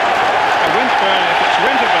 And Winterburn, if it's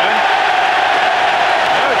Winterburn...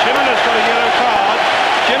 No, Ginola's got a yellow card.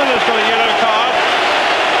 Ginola's got a yellow card.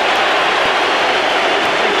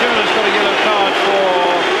 I think Ginola's got a yellow card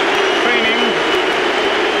for training.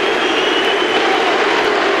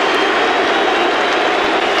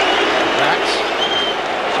 That's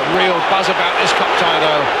a real buzz about this cup tie,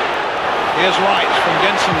 though. Here's Wright from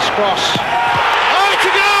Genson's cross. Oh, it's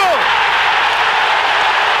a goal!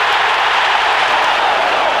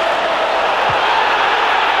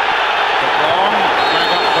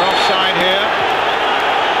 Here.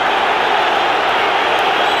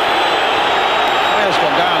 Player's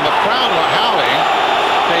gone down. The crowd are howling.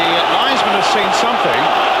 The linesman has seen something.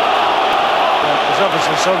 There's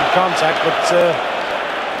obviously some contact, but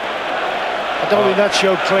I don't think that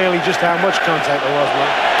showed clearly just how much contact there was,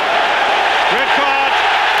 man. Red card.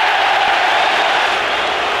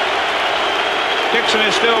 Dixon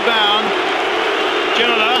is still down.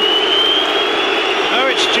 Ginola. No,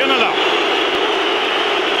 it's Ginola.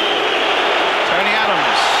 Tony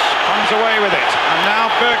Adams comes away with it. And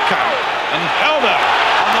now Bergkamp. And Helder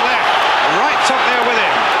on the left. Wright's up there with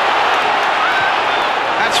him.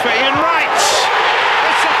 That's for Ian Wright.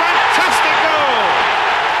 It's a fantastic goal.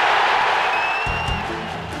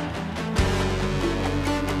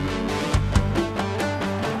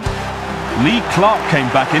 Lee Clark came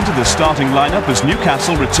back into the starting lineup as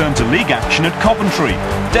Newcastle returned to league action at Coventry,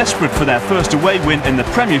 desperate for their first away win in the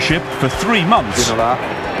Premiership for 3 months.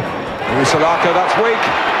 Usalaka, that's weak,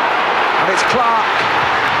 and it's Clark.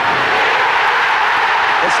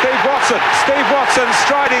 It's Steve Watson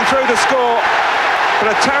striding through the score, but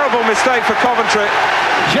a terrible mistake for Coventry.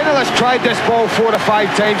 Ginola's tried this ball 4 or 5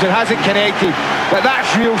 times and hasn't connected, but that's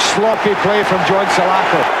real sloppy play from John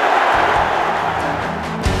Salako.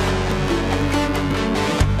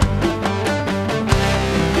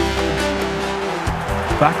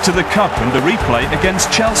 Back to the Cup and the replay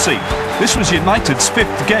against Chelsea. This was United's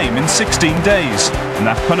 5th game in 16 days, and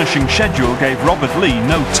that punishing schedule gave Robert Lee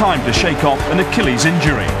no time to shake off an Achilles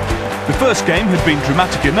injury. The first game had been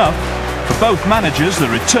dramatic enough. For both managers,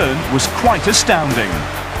 the return was quite astounding.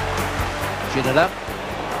 Ginola.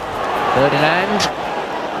 Ferdinand.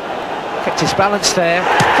 Kept his balance there.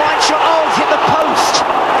 Fine shot. Oh, he's hit the post.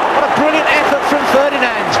 What a brilliant effort from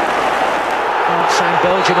Ferdinand. Sang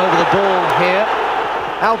Belgium over the ball here.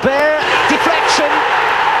 Albert, deflection,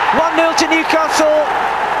 1-0 to Newcastle.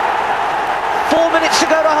 4 minutes to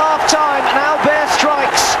go to half-time, and Albert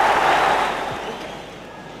strikes.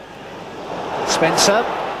 Spencer,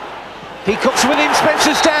 Peacock's with him,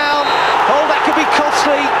 Spencer's down. Oh, that could be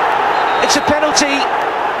costly. It's a penalty.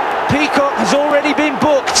 Peacock has already been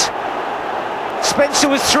booked. Spencer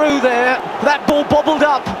was through there, that ball bobbled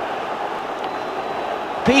up.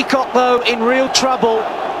 Peacock, though, in real trouble.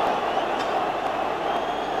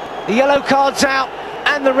 The yellow card's out,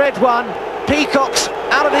 and the red one. Peacock's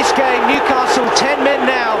out of this game. Newcastle 10 men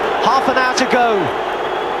now, half an hour to go.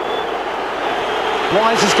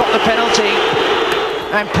 Wise has got the penalty,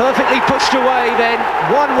 and perfectly pushed away then,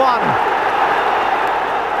 1-1.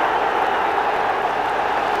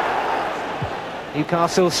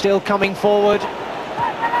 Newcastle still coming forward.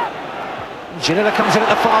 Ginola comes in at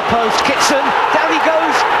the far post. Kitson, down he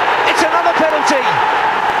goes. It's another penalty.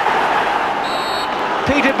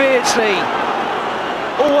 Peter Beardsley,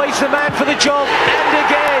 always the man for the job, and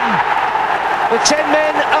again. The 10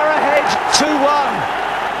 men are ahead, 2-1.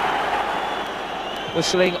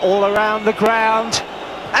 Whistling all around the ground.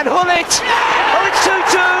 And Hullet! Oh, it's 2-2!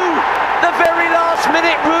 The very last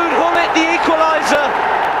minute, Ruud Hullet, the equaliser.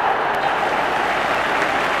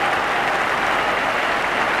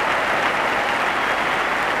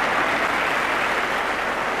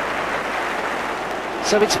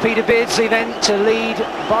 So it's Peter Beardsley then to lead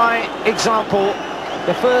by example.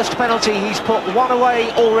 The first penalty, he's put one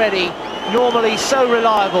away already. Normally so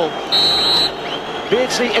reliable.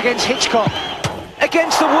 Beardsley against Hitchcock.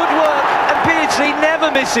 Against the woodwork, and Beardsley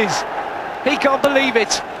never misses. He can't believe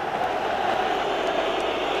it.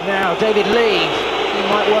 Now David Lee, he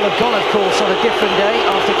might well have gone, of course, on a different day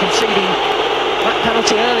after conceding that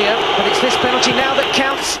penalty earlier, but it's this penalty now that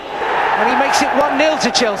counts, and he makes it 1-0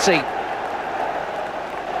 to Chelsea.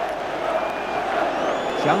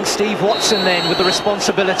 Young Steve Watson then with the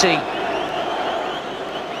responsibility.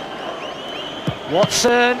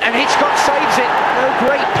 Watson, and Hitchcock saves it. No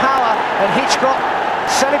great power, and Hitchcock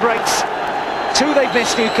celebrates. 2 they've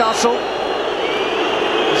missed, Newcastle.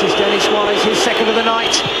 This is Dennis Wise, his second of the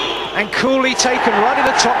night, and coolly taken right in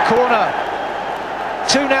the top corner.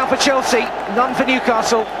 2 now for Chelsea, none for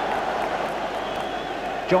Newcastle.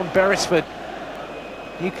 John Beresford.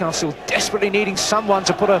 Newcastle desperately needing someone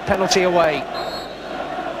to put a penalty away.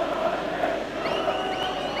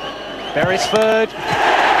 Beresford,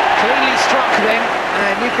 cleanly struck then,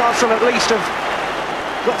 and Newcastle at least have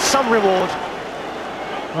got some reward.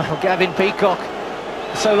 Well, Gavin Peacock,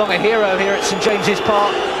 so long a hero here at St James's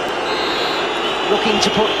Park, looking to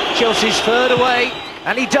put Chelsea's third away,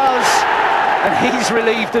 and he does, and he's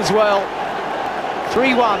relieved as well.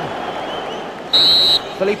 3-1.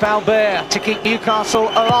 Philippe Albert to keep Newcastle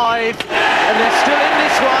alive, and they're still in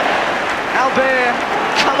this one. Albert,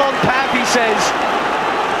 come on Pav, he says.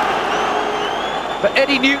 But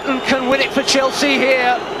Eddie Newton can win it for Chelsea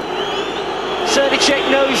here.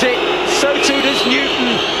 Srdicek knows it, so too does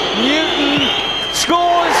Newton. Newton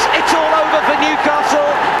scores, it's all over for Newcastle,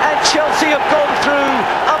 and Chelsea have gone through.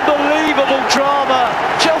 Unbelievable drama.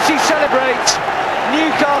 Chelsea celebrate.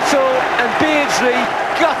 Newcastle and Beardsley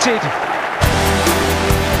gutted.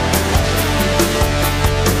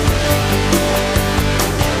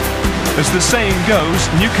 As the saying goes,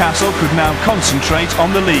 Newcastle could now concentrate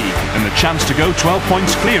on the league and the chance to go 12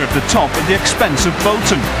 points clear of the top at the expense of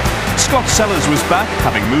Bolton. Scott Sellers was back,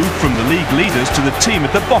 having moved from the league leaders to the team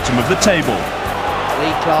at the bottom of the table.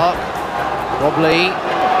 Lee Clark, Robley,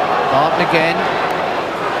 Martin again.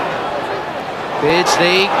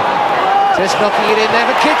 Beardsley, just knocking it in there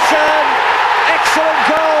for Kitson. Excellent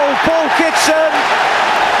goal, Paul Kitson.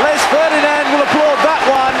 Les Ferdinand will applaud that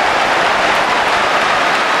one.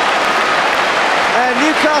 And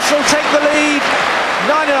Newcastle take the lead.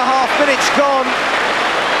 9.5 minutes gone.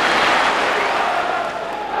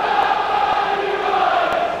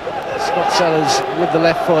 Scott Sellers with the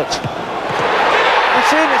left foot.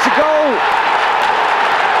 It's in, it's a goal.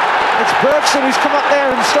 It's Bergson who's come up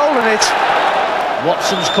there and stolen it.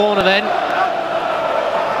 Watson's corner then.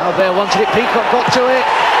 Albert wanted it, Peacock got to it.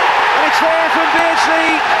 And it's there from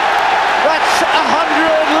Beardsley. That's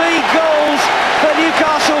 100 league goals for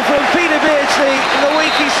Newcastle from Peter Beardsley in the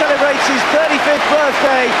week he celebrates his 35th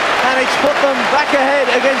birthday, and it's put them back ahead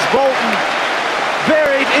against Bolton.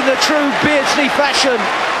 Buried in the true Beardsley fashion.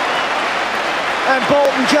 And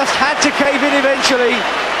Bolton just had to cave in eventually.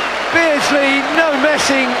 Beardsley, no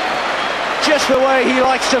messing, just the way he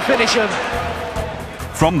likes to finish them.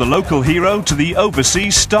 From the local hero to the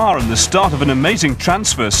overseas star, and the start of an amazing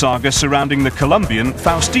transfer saga surrounding the Colombian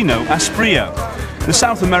Faustino Asprilla. The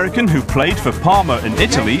South American, who played for Parma in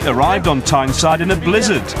Italy, arrived on Tyneside in a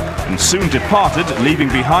blizzard and soon departed, leaving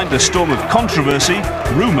behind a storm of controversy,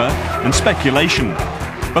 rumour and speculation.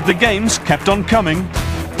 But the games kept on coming.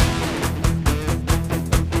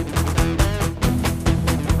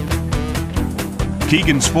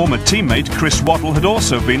 Keegan's former teammate Chris Waddle had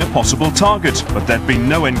also been a possible target, but there'd been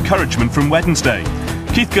no encouragement from Wednesday.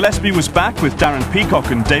 Keith Gillespie was back, with Darren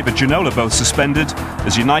Peacock and David Ginola both suspended,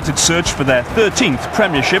 as United searched for their 13th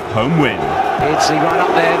Premiership home win. Beardsley right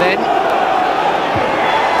up there then.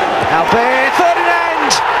 Albert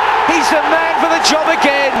Ferdinand! He's the man for the job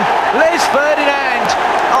again. Les Ferdinand,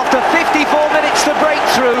 after 54 minutes to break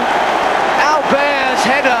through. Albert's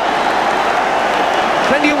header.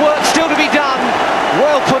 Plenty of work still to be done.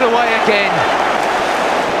 Well put away again.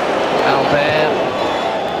 Albert,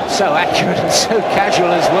 so accurate and so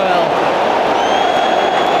casual as well.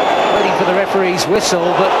 Waiting for the referee's whistle,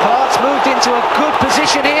 but Clark's moved into a good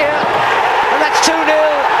position here. And that's 2-0.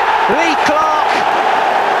 Lee Clark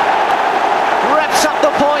wraps up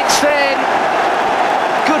the points then.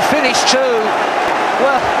 Good finish too.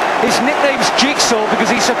 Well, his nickname's Jigsaw because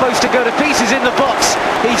he's supposed to go to pieces in the box.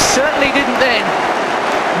 He certainly didn't then.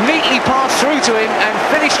 Neatly passed through to him and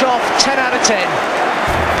finished off 10 out of 10.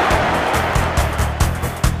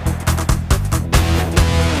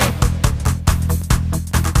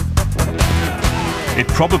 It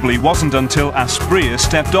probably wasn't until Asprilla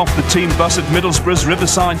stepped off the team bus at Middlesbrough's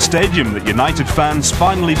Riverside Stadium that United fans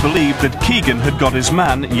finally believed that Keegan had got his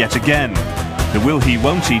man yet again. The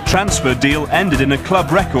will-he-won't-he transfer deal ended in a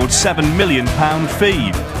club record £7 million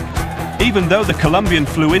fee. Even though the Colombian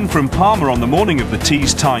flew in from Parma on the morning of the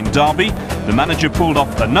Tees Tyne derby, the manager pulled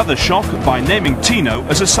off another shock by naming Tino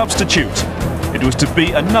as a substitute. It was to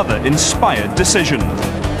be another inspired decision.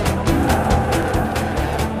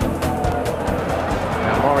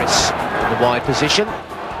 Now Morris in the wide position.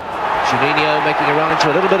 Juninho making a run into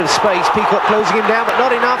a little bit of space. Peacock closing him down, but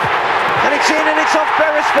not enough. And it's in, and it's off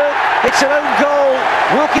Beresford. It's an own goal.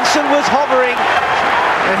 Wilkinson was hovering.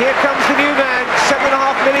 And here comes the new man, £7.5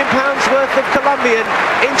 million worth of Colombian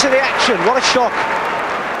into the action. What a shock.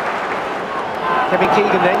 Kevin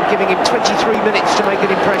Keegan then giving him 23 minutes to make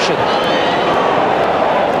an impression.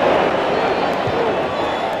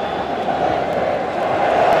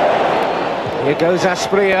 Here goes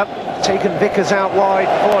Asprilla, taken Vickers out wide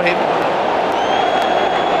for him.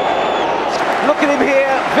 Look at him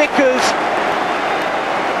here, Vickers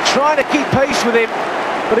trying to keep pace with him,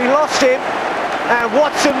 but he lost him. And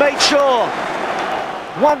Watson made sure.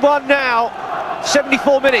 1-1 now,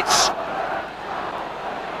 74 minutes.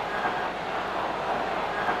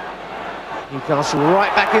 Newcastle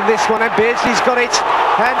right back in this one, and Beardsley's got it.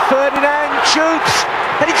 And Ferdinand shoots,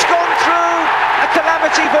 and it's gone through. A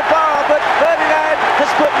calamity for Borough, but Ferdinand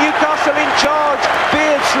has put Newcastle in charge.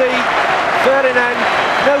 Beardsley, Ferdinand,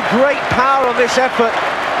 no great power on this effort.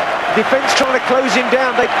 Defence trying to close him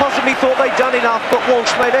down. They possibly thought they'd done enough, but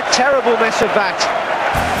Walsh made a terrible mess of that.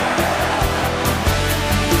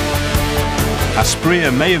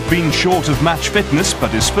 Asprilla may have been short of match fitness,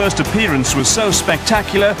 but his first appearance was so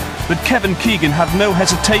spectacular that Kevin Keegan had no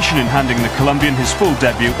hesitation in handing the Colombian his full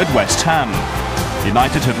debut at West Ham.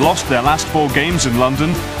 United had lost their last 4 games in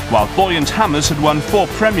London, while Buoyant Hammers had won 4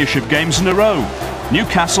 Premiership games in a row.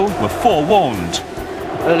 Newcastle were forewarned.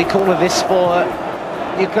 Early corner this for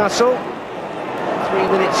Newcastle. 3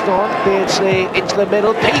 minutes gone. Beardsley into the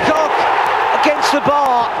middle. Peacock against the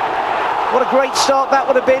bar. What a great start that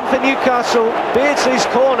would have been for Newcastle. Beardsley's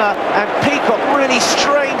corner, and Peacock really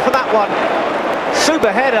strained for that one.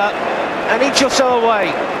 Super header, an inch or so away.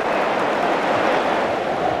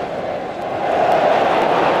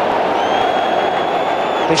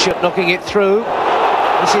 Bishop knocking it through.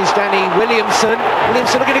 This is Danny Williamson.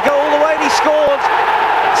 Williamson looking to go all the way, and he scored.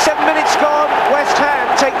 7 minutes gone, West Ham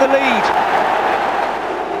take the lead.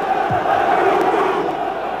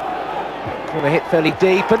 Going to hit fairly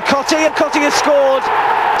deep, and Cottee has scored.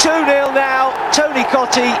 2-0 now, Tony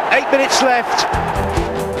Cottee, 8 minutes left.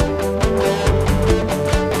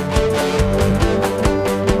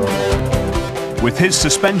 With his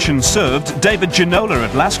suspension served, David Ginola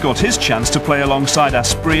at last got his chance to play alongside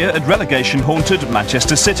Asprilla at relegation-haunted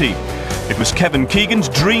Manchester City. It was Kevin Keegan's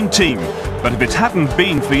dream team, but if it hadn't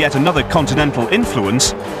been for yet another continental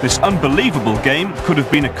influence, this unbelievable game could have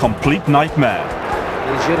been a complete nightmare.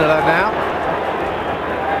 Here's Ginola now.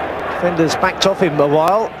 Defenders backed off him a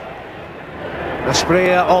while.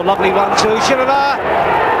 Asprilla, oh, lovely 1-2. Ginola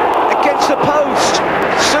against the post.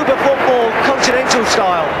 Super football, continental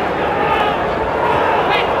style.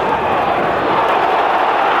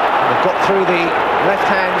 Got through the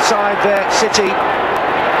left-hand side there, City.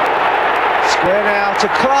 Square now to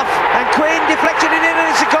Clough, and Quinn deflected it in, and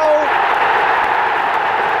it's a goal.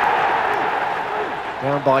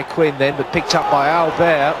 Down by Quinn then, but picked up by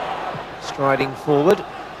Albert, striding forward.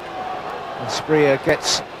 Asprilla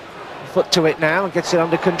gets a foot to it now and gets it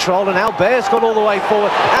under control, and Albert's gone all the way forward.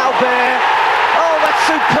 Albert, oh, that's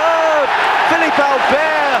superb! Philippe Albert.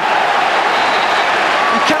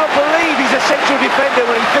 You cannot believe he's a central defender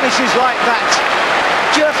when he finishes like that.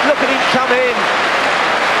 Just look at him come in.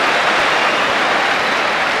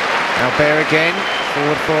 Albert again,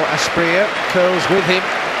 forward for Asprilla. Curl's with him.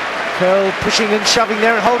 Curl pushing and shoving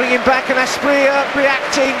there and holding him back, and Asprilla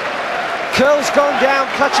reacting. Curl's gone down,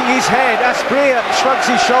 clutching his head. Asprilla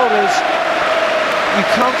shrugs his shoulders. You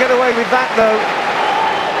can't get away with that though.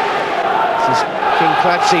 This is King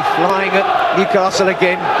Clancy flying at Newcastle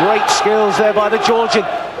again. Great skills there by the Georgian.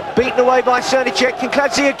 Beaten away by Cernicek.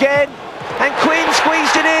 Clancy again. And Quinn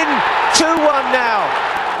squeezed it in. 2-1 now.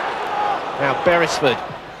 Now Beresford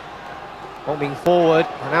bombing forward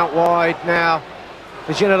and out wide now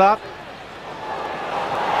for Ginola.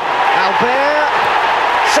 Albert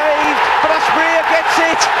saved, but Asprilla gets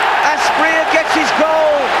it. Asprilla gets his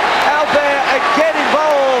goal. Albert again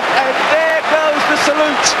involved, and there goes the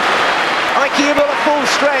salute. Ike at a full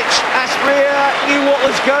stretch. Asprilla knew what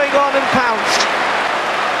was going on and pounced.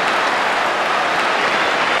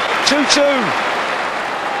 2-2.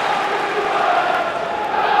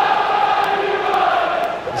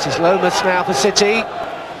 This is Lomas now for City.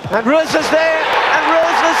 And Rosler's there, and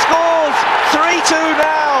Rosler scores. 3-2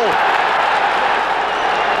 now.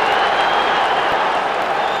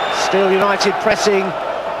 Still United pressing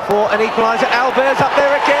for an equaliser. Albert's up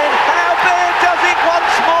there again. Albert does it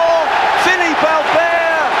once more. Philippe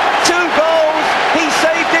Albert, 2 goals. He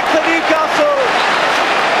saved it for Newcastle.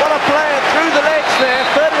 What a player, through the legs there.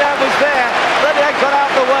 Ferdinand was there. Ferdinand got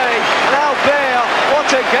out the way. And Albert, what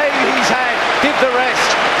a game he's had. Did the rest.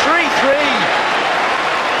 3-3.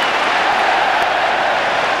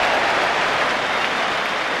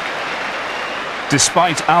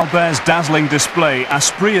 Despite Albert's dazzling display,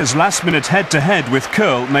 Asprilla's last-minute head-to-head with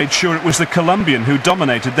Curl made sure it was the Colombian who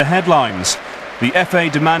dominated the headlines. The FA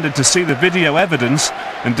demanded to see the video evidence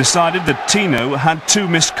and decided that Tino had 2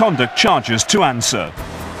 misconduct charges to answer.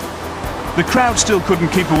 The crowd still couldn't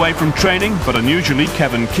keep away from training, but unusually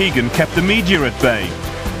Kevin Keegan kept the media at bay.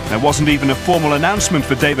 There wasn't even a formal announcement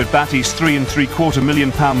for David Batty's £3.75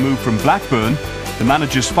 million move from Blackburn, the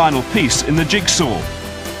manager's final piece in the jigsaw.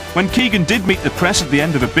 When Keegan did meet the press at the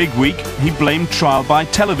end of a big week, he blamed trial by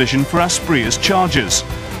television for Asprilla's charges.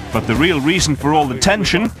 But the real reason for all the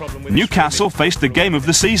tension, Newcastle faced the game of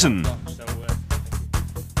the season.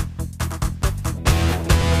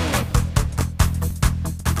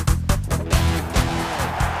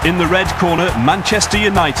 In the red corner, Manchester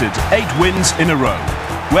United, 8 wins in a row.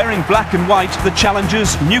 Wearing black and white, the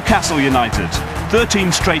challengers, Newcastle United,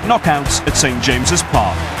 13 straight knockouts at St James's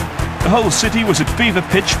Park. The whole city was at fever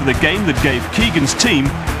pitch for the game that gave Keegan's team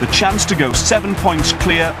the chance to go 7 points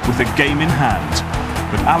clear with a game in hand.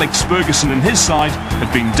 But Alex Ferguson and his side had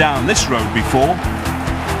been down this road before.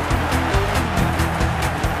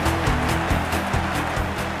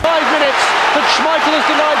 5 minutes, but Schmeichel has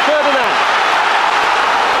denied Ferdinand.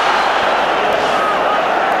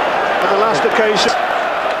 On the last occasion.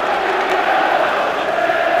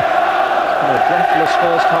 breathless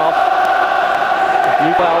first half.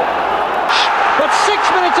 Well, but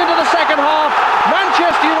 6 minutes into the second half,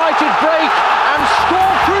 Manchester United break and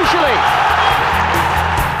score crucially.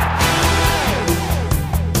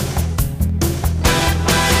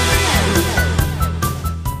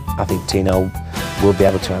 I think Tino will be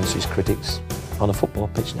able to answer his critics on a football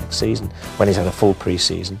pitch next season when he's had a full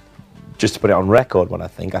pre-season. Just to put it on record, what I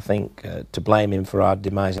think to blame him for our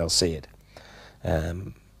demise, I'll see it.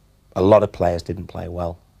 A lot of players didn't play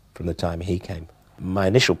well from the time he came. My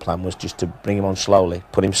initial plan was just to bring him on slowly,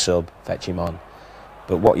 put him sub, fetch him on.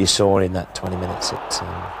 But what you saw in that 20 minutes at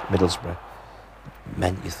Middlesbrough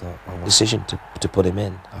meant you thought, well, decision to put him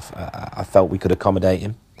in. I felt we could accommodate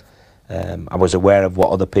him. I was aware of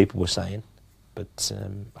what other people were saying, but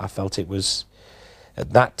I felt it was,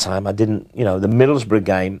 at that time, I didn't, you know, the Middlesbrough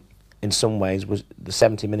game, in some ways, was the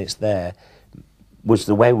 70 minutes there, was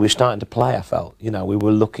the way we were starting to play, I felt. You know, we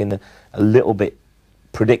were looking a little bit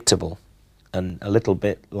predictable and a little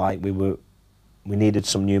bit like we needed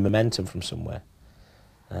some new momentum from somewhere.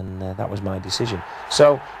 And that was my decision.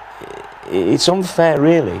 So it's unfair,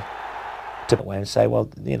 really, to go away and say, well,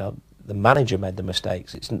 you know, the manager made the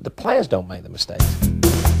mistakes. The players don't make the mistakes.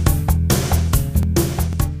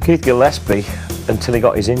 Keith Gillespie, until he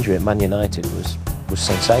got his injury at Man United, was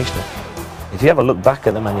sensational. If you ever look back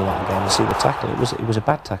at the Man United game and see the tackle, it was a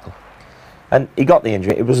bad tackle. And he got the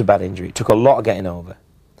injury. It was a bad injury. It took a lot of getting over.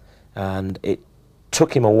 And it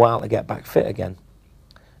took him a while to get back fit again.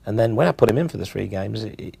 And then when I put him in for the 3 games,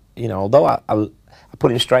 you know, although I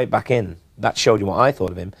put him straight back in, that showed you what I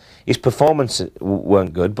thought of him. His performances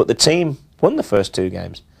weren't good, but the team won the first 2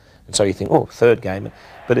 games. And so you think, oh, 3rd game.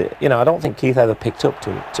 But, you know, I don't think Keith ever picked up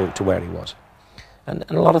to where he was. And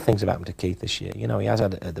a lot of things have happened to Keith this year. You know, he has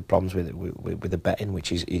had the problems with the betting, which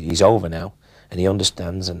he's over now, and he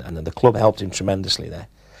understands, and the club helped him tremendously there.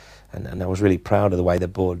 And I was really proud of the way the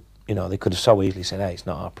board, you know, they could have so easily said, hey, it's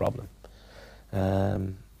not our problem.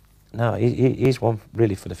 No, he's one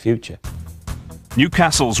really for the future.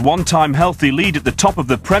 Newcastle's one-time healthy lead at the top of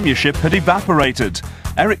the Premiership had evaporated.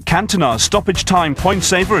 Eric Cantona's stoppage time point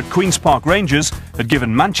saver at Queen's Park Rangers had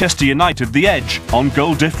given Manchester United the edge on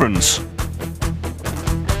goal difference.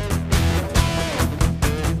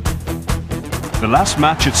 The last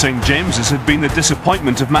match at St James's had been the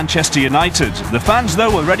disappointment of Manchester United. The fans,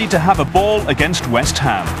 though, were ready to have a ball against West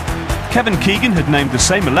Ham. Kevin Keegan had named the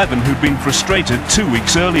same 11 who'd been frustrated 2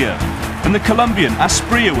 weeks earlier. And the Colombian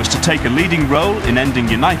Asprilla was to take a leading role in ending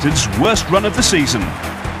United's worst run of the season.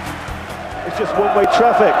 It's just one-way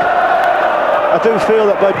traffic. I do feel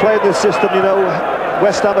that by playing this system, you know,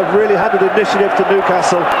 West Ham have really handed initiative to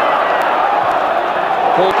Newcastle.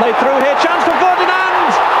 Ball played through here, chance for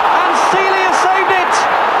Ferdinand, and Sealy has saved it,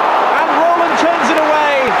 and Roland turns it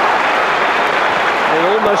away. It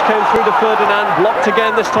almost came through to Ferdinand, blocked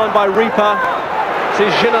again, this time by Reaper.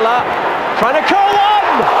 This is Ginola trying to curl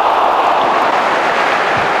one!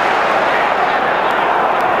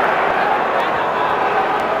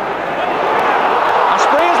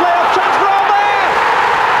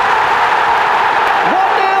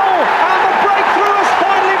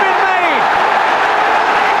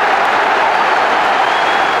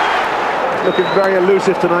 Looking very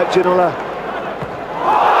elusive tonight, Ginola. And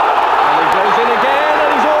he goes in again, and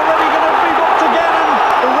he's already going to be booked again, and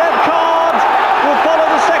the red card will follow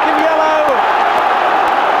the second yellow.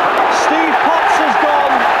 Steve Potts has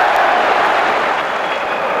gone.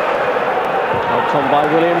 Helped on by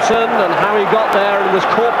Williamson, and Howie got there and was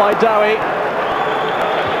caught by Dowie.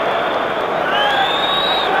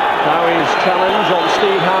 Dowie's challenge on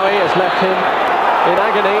Steve Howie has left him in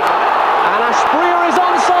agony. And Asprilla is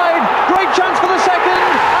onside. Great chance for the second,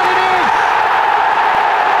 and it is.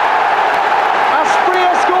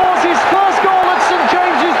 Asprilla scores his first goal at St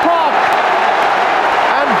James's Park,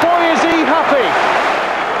 and boy is he happy.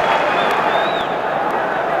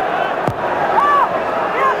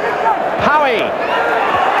 Howie.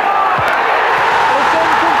 It's in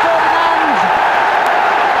from Ferdinand.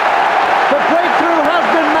 The breakthrough has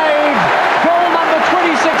been made. Goal number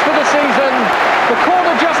 26 for the season. The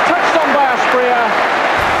corner just touched on by Asprilla.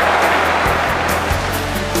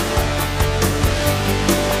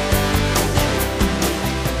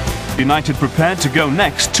 United prepared to go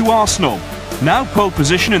next to Arsenal. Now pole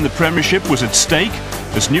position in the Premiership was at stake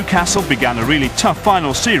as Newcastle began a really tough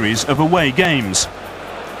final series of away games.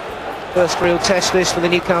 First real test this for the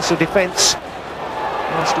Newcastle defence.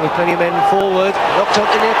 Arsenal with plenty of men forward. Knocked on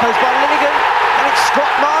the near post by Linnigan, and it's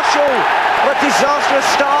Scott Marshall. What a disastrous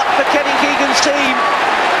start for Kevin Keegan's team.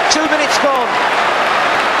 2 minutes gone.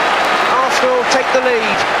 Arsenal take the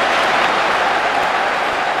lead.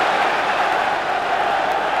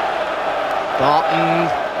 Barton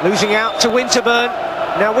losing out to Winterburn.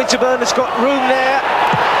 Now Winterburn has got room there.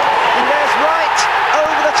 And there's Wright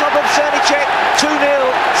over the top of Cernicek. 2-0,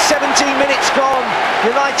 17 minutes gone.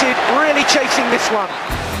 United really chasing this one.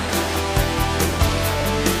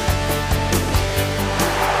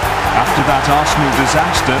 After that Arsenal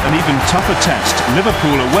disaster, an even tougher test,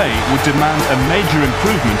 Liverpool away would demand a major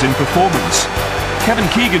improvement in performance. Kevin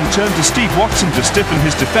Keegan turned to Steve Watson to stiffen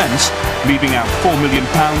his defence, leaving out £4 million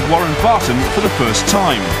Warren Barton for the first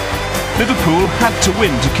time. Liverpool had to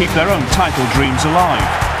win to keep their own title dreams alive.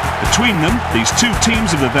 Between them, these two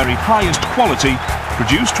teams of the very highest quality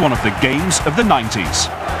produced one of the games of the 90s.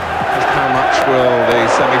 How much will the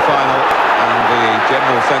semi-final and the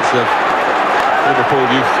general sense of Liverpool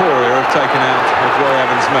euphoria have taken out of Roy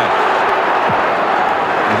Evans' men?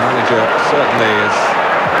 The manager certainly has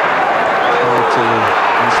tried to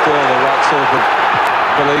instill the right sort of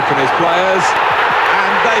belief in his players,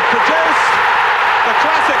 and they produce the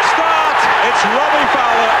classic start. It's Robbie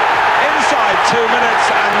Fowler inside 2 minutes,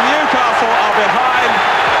 and Newcastle are behind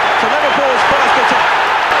to Liverpool's first attack.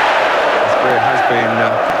 Asprey has been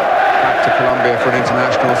back to Colombia for an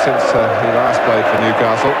international since he last played for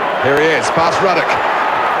Newcastle. Here he is, past Ruddock.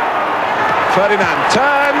 Ferdinand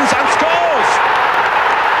turns and scores!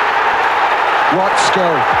 What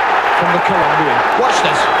skill from the Colombian. Watch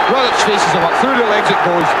this. Ruddock's faces him up. Through the legs it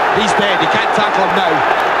goes. He's dead. He can't tackle him now.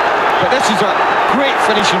 But this is a great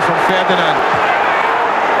finishing from Ferdinand.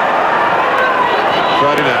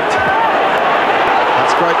 Ferdinand.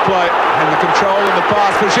 That's great play in the control and the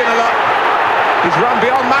pass for Ginola. He's run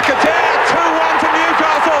beyond McAteer. 2-1 to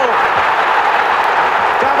Newcastle.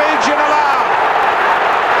 David Ginola.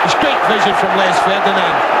 It's great vision from Les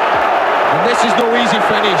Ferdinand. And this is no easy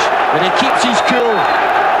finish, but he keeps his cool.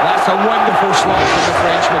 That's a wonderful slot from the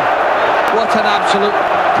Frenchman. What an absolute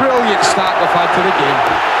brilliant start we've had to the game.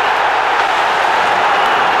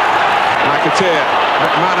 McAteer,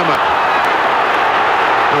 McManaman.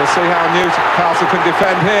 We'll see how Newcastle can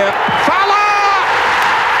defend here. Fowler!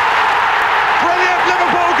 Brilliant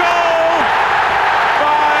Liverpool goal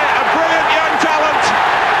by a brilliant young talent.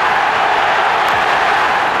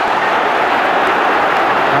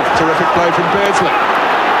 That's terrific play from Beardsley.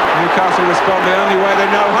 Newcastle respond the only way they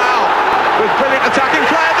know how, with brilliant attacking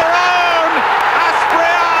play of their own.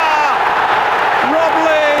 Asprey! Rob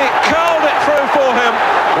Lee curled it through for him.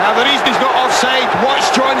 Now the reason he's not offside, watch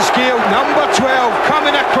John Scale, number 12,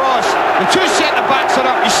 coming across. The two centre-backs are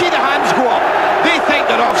up, you see the hands go up. They think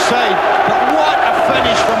they're offside, but what a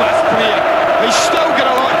finish from Asprey. He's still got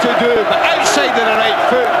a lot to do, but outside of the right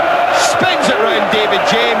foot, spins it round David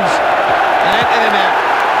James, and into the net.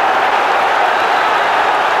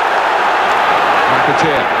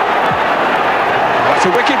 McAteer. That's a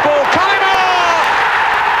wicked ball. Collymore!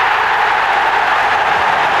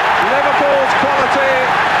 Liverpool's quality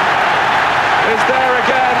is there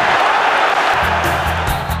again.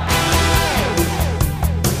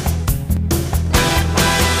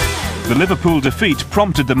 The Liverpool defeat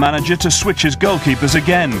prompted the manager to switch his goalkeepers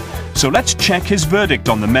again. So let's check his verdict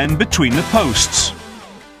on the men between the posts.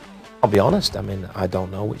 I'll be honest, I mean, I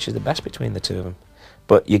don't know which is the best between the two of them.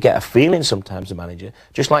 But you get a feeling sometimes, the manager,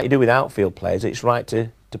 just like you do with outfield players, it's right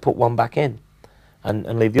to put one back in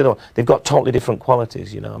and leave the other one. They've got totally different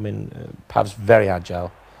qualities, you know. I mean, Pav's very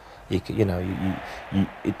agile.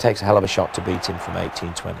 It takes a hell of a shot to beat him from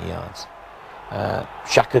 18, 20 yards.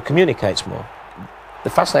 Xhaka communicates more. The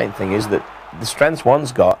fascinating thing is that the strength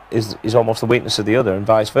one's got is almost the weakness of the other, and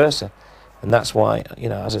vice versa. And that's why, you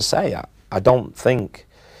know, as I say, I don't think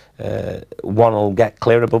one will get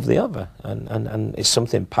clear above the other, and it's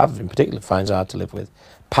something Pav in particular finds hard to live with.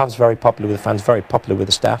 Pav's very popular with the fans, very popular with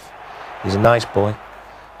the staff. He's a nice boy.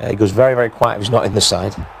 He goes very, very quiet if he's not in the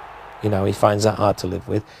side. You know, he finds that hard to live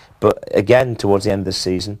with. But again, towards the end of the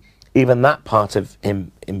season, even that part of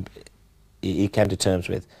him he came to terms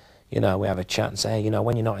with. You know, we have a chat and say, hey, you know,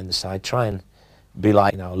 when you're not in the side, try and be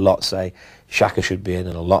like, you know, a lot say Xhaka should be in,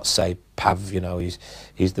 and a lot say Pav, you know, he's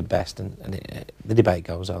the best, and the debate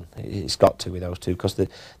goes on. It's got to with those two, because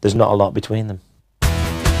there's not a lot between them.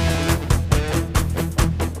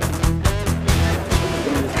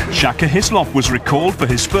 Xhaka Hislop was recalled for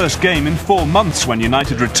his first game in 4 months when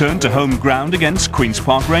United returned to home ground against Queen's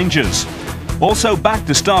Park Rangers. Also back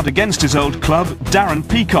to start against his old club, Darren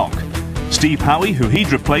Peacock. Steve Howie, who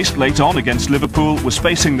he'd replaced late on against Liverpool, was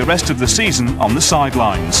facing the rest of the season on the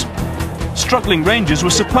sidelines. Struggling Rangers were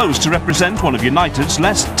supposed to represent one of United's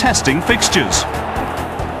less testing fixtures.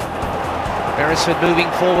 Beresford moving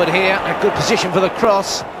forward here, a good position for the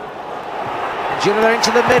cross. Ginola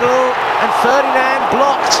into the middle, and Ferdinand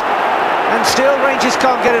blocked, and still Rangers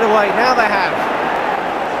can't get it away. Now they have.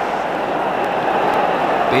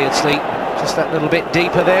 Beardsley, just that little bit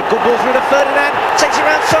deeper there. Good ball through to Ferdinand, takes it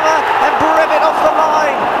round Sommer, and Brevitt off the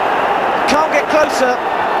line. Can't get closer.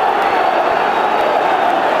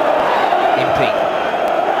 Impey.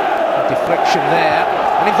 Deflection there.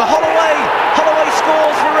 And in for Holloway. Holloway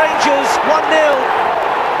scores for Rangers, 1-0.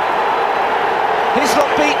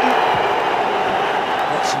 Hislop beaten.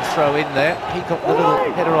 Watson throw in there. He got the little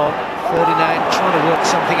header on. Ferdinand trying to work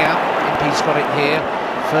something out. Impey's got it here.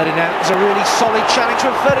 Ferdinand is a really solid challenge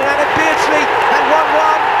from Ferdinand and Beardsley. And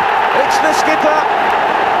 1-1. It's the skipper.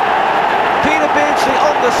 Peter Beardsley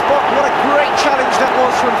on the spot. What a great challenge that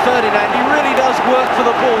was from Ferdinand. He really does work for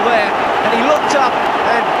the ball there. And he looked up,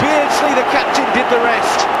 and Beardsley, the captain, did the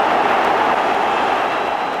rest.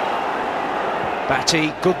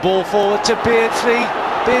 Batty, good ball forward to Beardsley.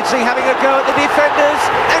 Beardsley having a go at the defenders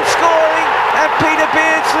and scoring. And Peter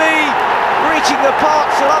Beardsley reaching the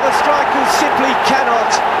parts that other strikers simply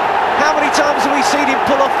cannot. How many times have we seen him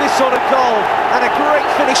pull off this sort of goal? And a great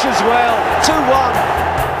finish as well. 2-1.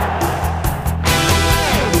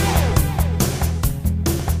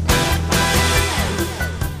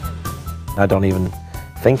 I don't even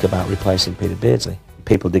think about replacing Peter Beardsley.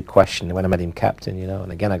 People did question when I made him captain, you know,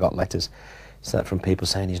 and again I got letters from people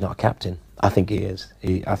saying he's not a captain. I think he is.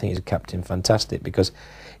 I think he's a captain fantastic because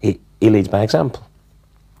he leads by example.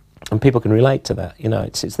 And people can relate to that, you know.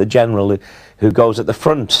 It's the general who goes at the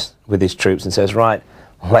front with his troops and says, right,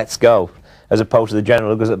 let's go, as opposed to the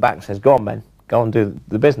general who goes at the back and says, go on, men, go and do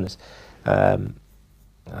the business. And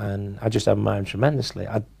I just admire him tremendously.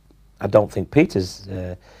 I don't think Peter's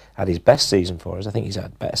had his best season for us. I think he's had a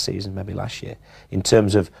better season maybe last year in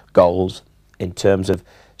terms of goals, in terms of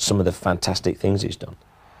some of the fantastic things he's done.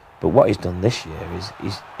 But what he's done this year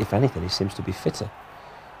is if anything, he seems to be fitter.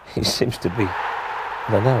 He seems to be, I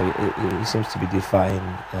don't know, he seems to be defying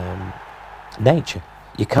nature.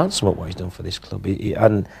 You can't sum up what he's done for this club.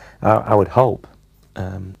 And I would hope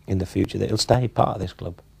in the future that he'll stay part of this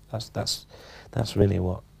club. That's really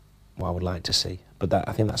what I would like to see. But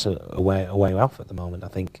I think that's a way off at the moment. I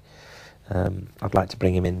think I'd like to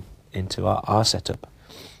bring him into our setup.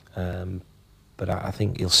 But I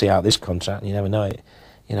think he'll see out this contract, and you never know it.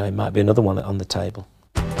 You know, it might be another one on the table.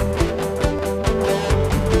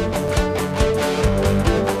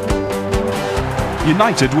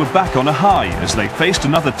 United were back on a high as they faced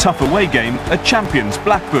another tough away game at champions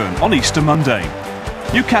Blackburn on Easter Monday.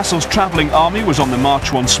 Newcastle's travelling army was on the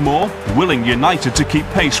march once more, willing United to keep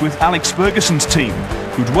pace with Alex Ferguson's team,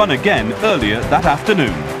 who'd won again earlier that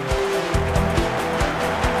afternoon.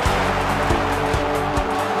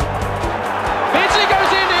 Beardsley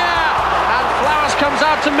goes in here, and Flowers comes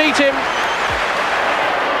out to meet him.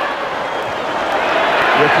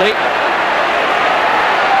 Ripley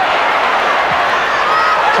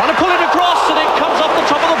trying to pull it across, and it comes off the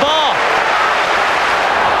top of the bar.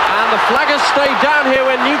 The flaggers stayed down here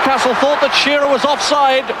when Newcastle thought that Shearer was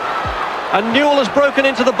offside, and Newell has broken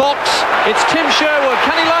into the box. It's Tim Sherwood.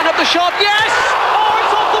 Can he line up the shot? Yes! Oh,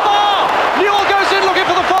 it's off the bar! Newell goes in looking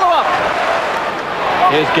for the follow-up.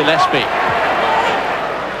 Here's Gillespie.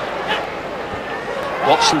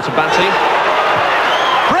 Watson to Batty.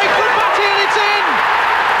 Break from Batty, and it's in!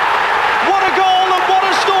 What a goal and what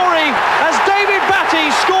a story as David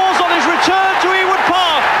Batty scores on his return to Ewood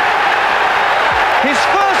Park. His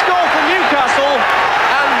first goal for Newcastle,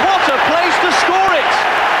 and what a place to score it!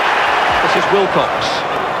 This is Wilcox,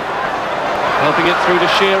 helping it through to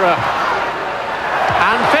Shearer.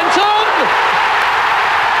 And Fenton!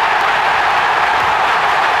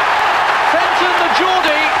 Fenton, the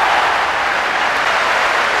Geordie.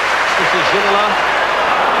 This is Ginola.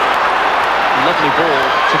 Lovely ball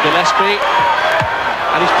to Gillespie.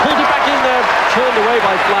 And he's pulled it back in there, turned away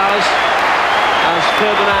by Flowers. As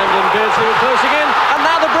Ferdinand and Beardsley were closing in, and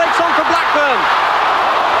now the break's on for Blackburn.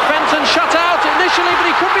 Fenton shut out initially, but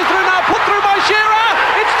he could be through now, put through by Shearer.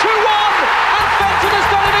 It's 2-1, and Fenton has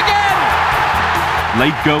done it again.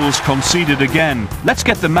 Late goals conceded again. Let's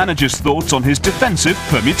get the manager's thoughts on his defensive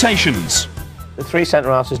permutations. The three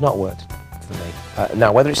centre-halves has not worked for me.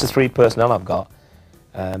 Now, whether it's the three personnel I've got,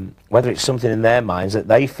 whether it's something in their minds that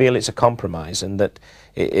they feel it's a compromise and that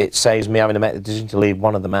it saves me having to make the decision to leave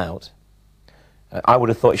one of them out, I would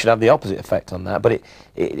have thought it should have the opposite effect on that, but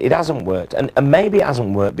it hasn't worked. And maybe it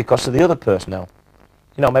hasn't worked because of the other personnel.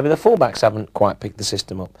 You know, maybe the fullbacks haven't quite picked the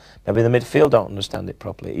system up. Maybe the midfield don't understand it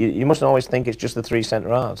properly. You mustn't always think it's just the three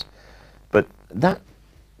centre-halves. But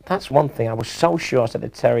that's one thing I was so sure I said to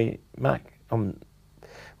Terry Mack a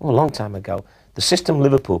long time ago. The system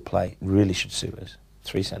Liverpool play really should suit us,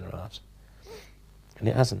 three centre-halves. And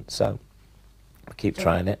it hasn't, so I keep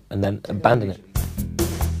trying it and then abandon it.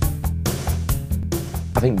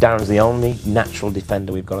 I think Darren's the only natural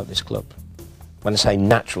defender we've got at this club. When I say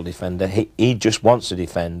natural defender, he just wants to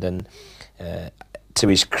defend, and to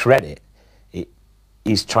his credit,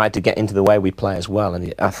 he's tried to get into the way we play as well,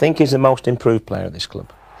 and I think he's the most improved player at this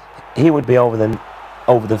club. He would be over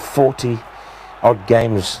the 40 odd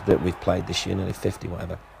games that we've played this year, nearly 50,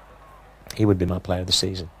 whatever. He would be my player of the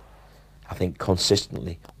season. I think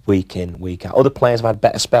consistently, week in, week out. Other players have had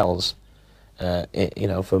better spells, you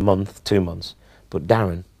know, for a month, 2 months, but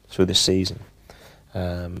Darren, through this season,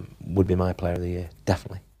 would be my player of the year,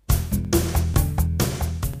 definitely.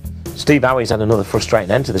 Steve Howie's had another frustrating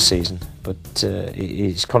end to the season, but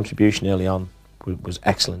his contribution early on was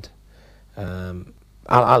excellent.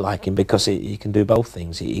 I like him because he can do both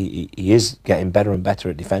things. He is getting better and better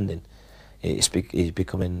at defending. He's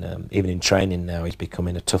becoming, even in training now, he's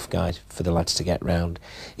becoming a tough guy for the lads to get round.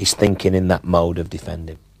 He's thinking in that mode of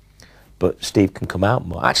defending. But Steve can come out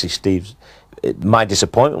more. Actually, my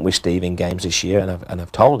disappointment with Steve in games this year, and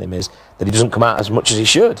I've told him, is that he doesn't come out as much as he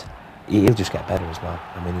should. He'll just get better as well.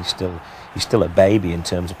 I mean, he's still a baby in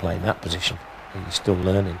terms of playing that position. He's still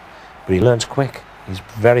learning, but he learns quick. He's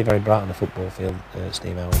very, very bright on the football field,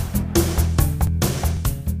 Steve Howie.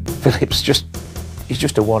 Philip's he's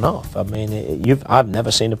just a one-off. I mean, I've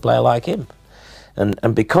never seen a player like him,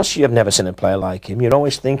 and because you have never seen a player like him, you're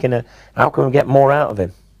always thinking, how can we get more out of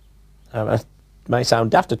him? It may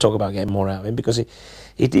sound daft to talk about getting more out of him because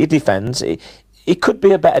he defends. He could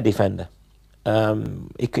be a better defender.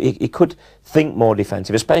 He could think more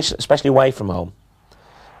defensive, especially away from home.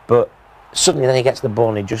 But suddenly, then he gets the ball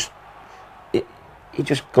and he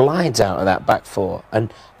just glides out of that back four,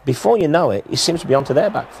 and before you know it, he seems to be onto their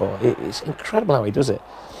back four. It's incredible how he does it.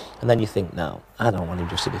 And then you think, no, I don't want him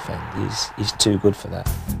just to defend. He's too good for that.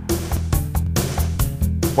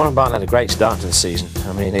 Warren Barton had a great start to the season.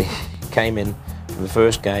 I mean, he came in from the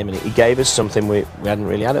first game and he gave us something we hadn't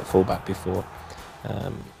really had at fullback before.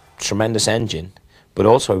 Tremendous engine, but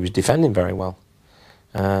also he was defending very well.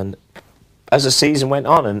 And as the season went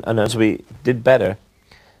on and as we did better,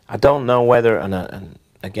 I don't know whether, and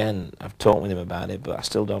again, I've talked with him about it, but I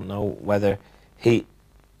still don't know whether he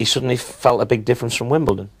suddenly felt a big difference from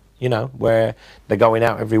Wimbledon, you know, where they're going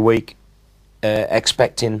out every week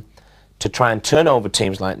expecting to try and turn over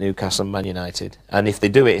teams like Newcastle and Man United. And if they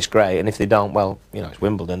do it, it's great, and if they don't, well, you know, it's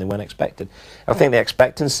Wimbledon, they weren't expected. I think the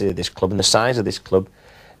expectancy of this club and the size of this club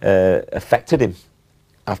affected him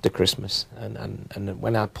after Christmas. And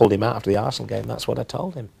when I pulled him out after the Arsenal game, that's what I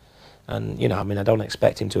told him. And, you know, I mean, I don't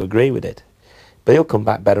expect him to agree with it, but he'll come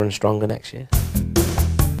back better and stronger next year.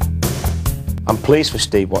 I'm pleased for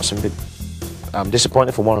Steve Watson. I'm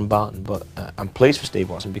disappointed for Warren Barton, but I'm pleased for Steve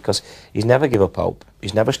Watson because he's never give up hope.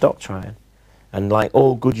 He's never stopped trying. And like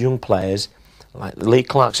all good young players, like the Lee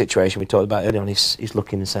Clark situation we talked about earlier on, he's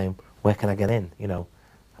looking and saying, where can I get in? You know,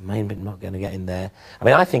 I may not going to get in there. I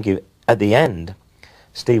mean, I think at the end,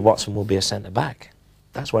 Steve Watson will be a centre-back.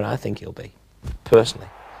 That's where I think he'll be, personally.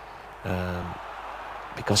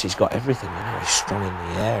 Because he's got everything, you know, he's strong in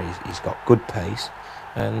the air, he's got good pace,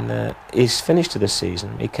 and he's finished to this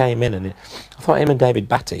season. He came in and I thought him and David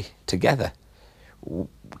Batty together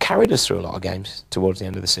carried us through a lot of games towards the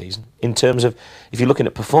end of the season. In terms of, if you're looking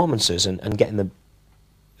at performances and getting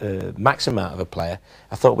the maximum out of a player,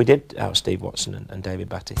 I thought we did out Steve Watson and David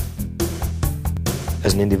Batty.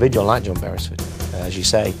 As an individual, like John Beresford, as you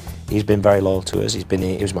say, he's been very loyal to us. He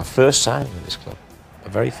was my first signing of this club. My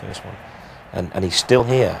very first one, and he's still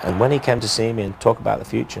here. And when he came to see me and talk about the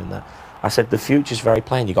future and that, I said the future's very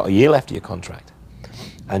plain. You've got a year left of your contract,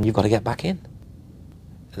 and you've got to get back in.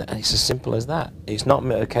 And it's as simple as that. It's not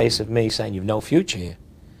a case of me saying you've no future here.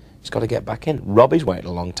 He's got to get back in. Robbie's waited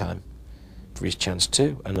a long time for his chance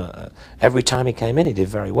too, and every time he came in, he did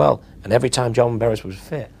very well. And every time John Beresford was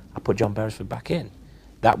fit, I put John Beresford back in.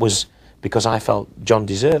 That was because I felt John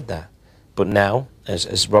deserved that. But now,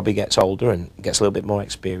 as Robbie gets older and gets a little bit more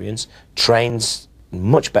experience, trains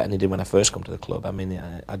much better than he did when I first come to the club. I mean,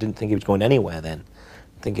 I didn't think he was going anywhere then.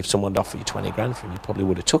 I think if someone had offered you 20 grand for him, you probably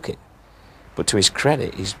would have took it. But to his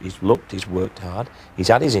credit, he's looked, he's worked hard, he's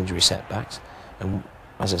had his injury setbacks, and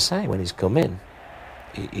as I say, when he's come in,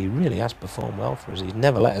 he really has performed well for us. He's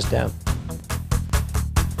never let us down.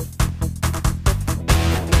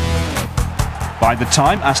 By the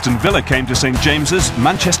time Aston Villa came to St James's,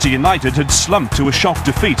 Manchester United had slumped to a shock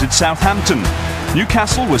defeat at Southampton.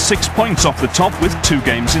 Newcastle was 6 points off the top with 2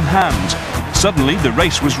 games in hand. Suddenly the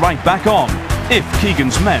race was right back on, if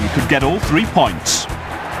Keegan's men could get all 3 points.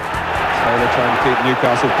 Taylor trying to keep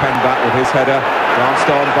Newcastle penned back with his header. Glanced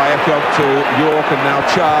on by Ekog to York and now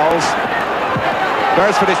Charles.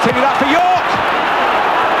 Beresford is teaming up for York!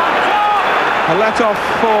 A let-off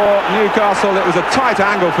for Newcastle. It was a tight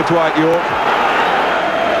angle for Dwight York.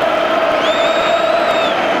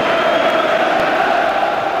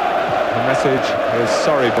 The message is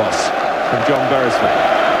sorry, boss, from John Beresford.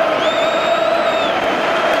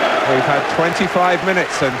 We've had 25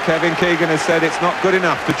 minutes and Kevin Keegan has said it's not good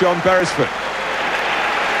enough for John Beresford.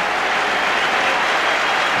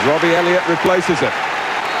 Robbie Elliott replaces him.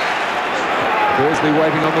 Beardsley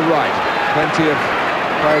waiting on the right. Plenty of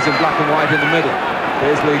players in black and white in the middle.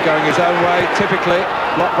 Beardsley going his own way, typically.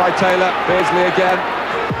 Blocked by Taylor. Beardsley again.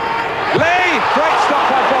 Lee! Great stop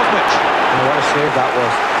by Bosnich. Oh, what a save that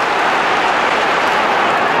was.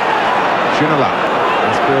 Ginola.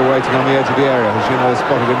 Spear waiting on the edge of the area. Ginola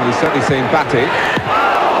spotted him, and he's certainly seen Batty.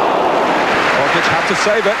 Bosnich had to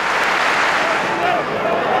save it.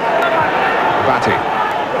 Batty.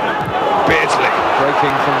 Beardsley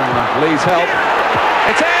breaking from Lee's help.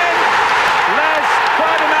 It's in! Les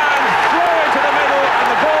Ferdinand flew into the middle and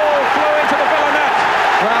the ball flew into the Villa net.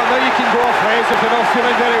 Well, now you can go off race if you're not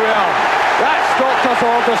feeling very well. That's doctor's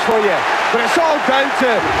orders for you. But it's all down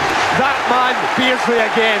to that man, Beardsley,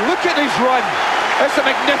 again. Look at his run. It's a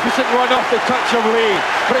magnificent run off the touch of Lee.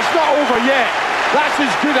 But it's not over yet. That's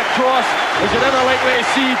as good a cross as you're ever likely to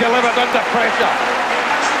see delivered under pressure.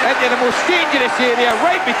 Into the most dangerous area,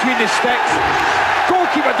 right between the sticks.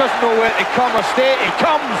 Goalkeeper doesn't know where to come or stay. He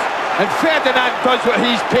comes, and Ferdinand does what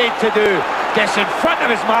he's paid to do. Gets in front of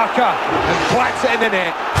his marker and plants it in the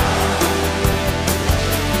net.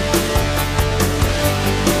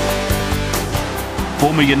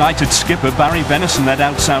 Former United skipper Barry Venison led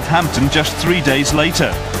out Southampton just 3 days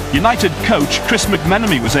later. United coach Chris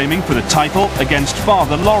McMenemy was aiming for the title against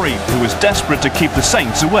Father Laurie, who was desperate to keep the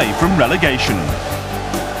Saints away from relegation.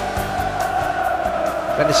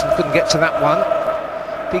 Venison couldn't get to that one.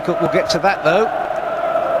 Peacock will get to that though.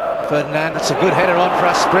 Ferdinand, that's a good header on for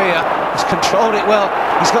Asprilla. He's controlled it well.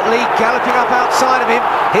 He's got Lee galloping up outside of him.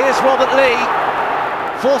 Here's Robert Lee.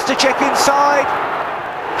 Forced to check inside.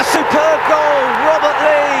 A superb goal, Robert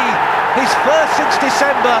Lee. His first since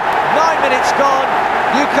December. 9 minutes gone.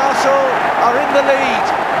 Newcastle are in the lead.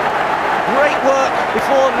 Great work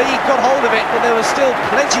before Lee got hold of it, but there was still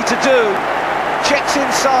plenty to do. Checks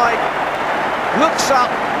inside. Looks up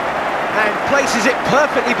and places it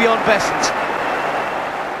perfectly beyond Besant.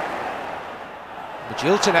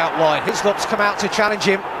 Magilton out wide. Hislop's come out to challenge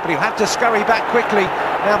him, but he'll have to scurry back quickly.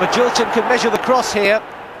 Now Magilton can measure the cross here.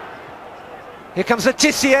 Here comes the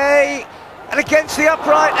Tissier, and against the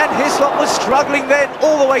upright, and Hislop was struggling then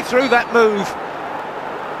all the way through that move.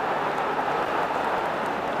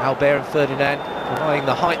 Albert and Ferdinand providing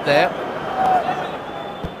the height there.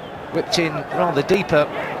 Whipped in rather deeper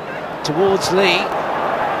towards Lee,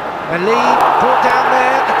 and Lee brought down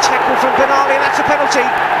there, a tackle from Benali, and that's a penalty.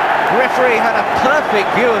 The referee had a perfect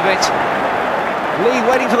view of it. Lee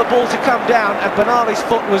waiting for the ball to come down, and Benali's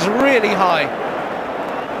foot was really high.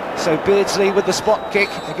 So Beardsley with the spot kick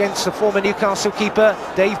against the former Newcastle keeper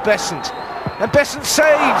Dave Besant, and Besant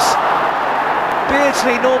saves.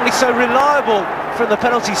 Beardsley, normally so reliable from the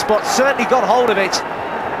penalty spot, certainly got hold of it,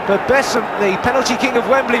 but Besant, the penalty king of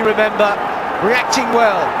Wembley, remember, reacting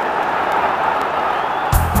well.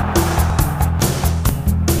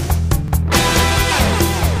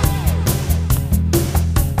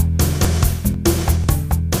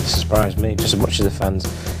 Surprised me just as much as the fans.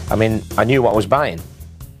 I mean, I knew what I was buying,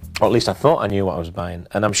 or at least I thought I knew what I was buying,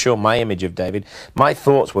 and I'm sure my image of David, my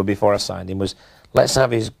thoughts were before I signed him was, let's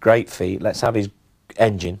have his great feet, let's have his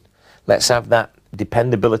engine, let's have that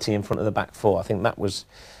dependability in front of the back four. I think that was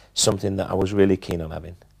something that I was really keen on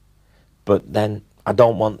having. But then I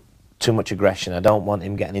don't want too much aggression, I don't want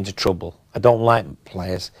him getting into trouble, I don't like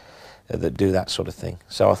players that do that sort of thing.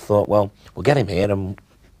 So I thought, well, we'll get him here and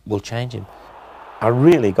we'll change him. I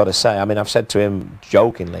really got to say, I mean, I've said to him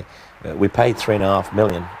jokingly, we paid £3.5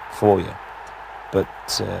 million for you, but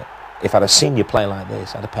if I'd have seen you play like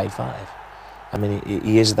this, I'd have paid £5 million. I mean,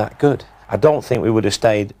 he is that good. I don't think we would have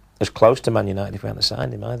stayed as close to Man United if we hadn't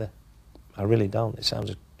signed him either. I really don't. It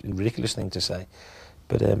sounds a ridiculous thing to say,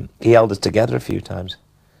 but he held us together a few times,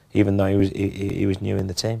 even though he was new in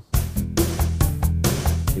the team.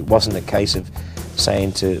 It wasn't a case of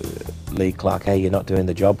saying to Lee Clark, hey, you're not doing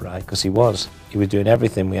the job right, because he was. He was doing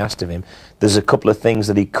everything we asked of him. There's a couple of things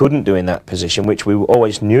that he couldn't do in that position, which we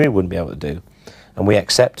always knew he wouldn't be able to do, and we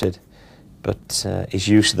accepted. But his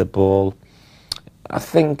use of the ball, I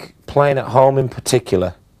think playing at home in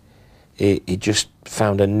particular, he just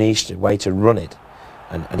found a niche way to run it,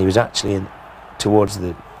 and he was actually towards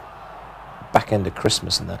the back end of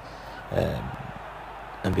Christmas and that.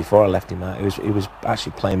 And before I left him out, he was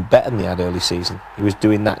actually playing better than he had early season. He was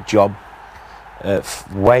doing that job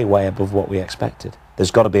way above what we expected.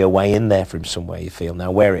 There's got to be a way in there for him somewhere, you feel.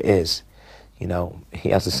 Now, where it is, you know, he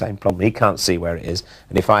has the same problem. He can't see where it is.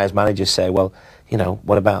 And if I, as manager, say, well, you know,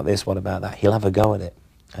 what about this, what about that, he'll have a go at it.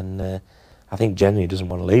 And I think generally he doesn't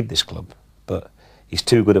want to leave this club. But he's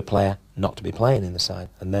too good a player not to be playing in the side.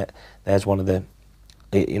 And there's one of the,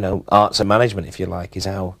 you know, arts of management, if you like, is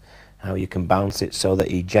how you can balance it so that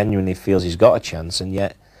he genuinely feels he's got a chance and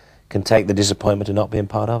yet can take the disappointment of not being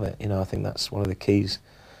part of it. You know, I think that's one of the keys.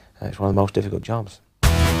 It's one of the most difficult jobs.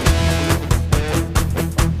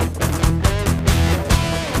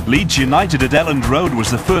 Leeds United at Elland Road was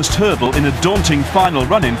the first hurdle in a daunting final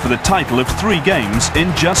run-in for the title of 3 games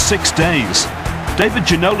in just 6 days. David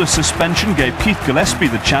Ginola's suspension gave Keith Gillespie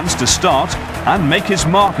the chance to start and make his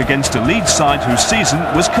mark against a Leeds side whose season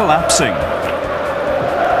was collapsing.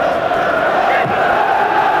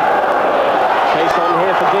 Chase on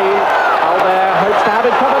here for Dean. Albert hopes to have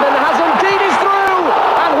it covered and hasn't. Dean is through!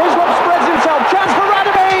 And here's what spreads himself. Chance for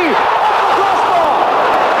Radeby! Off the crossbar!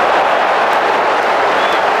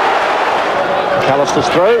 McAllister's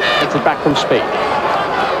through. It's it back from Speed.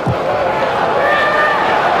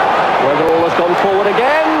 Weatherall has gone forward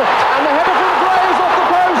again, and the header from Gray is off the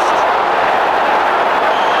post.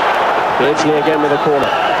 Beardsley again with a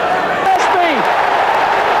corner. Gillespie!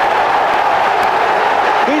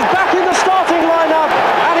 He's back in the starting lineup,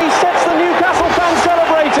 and he sets the Newcastle fans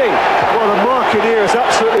celebrating. Well, the marking here is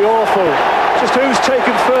absolutely awful. Just who's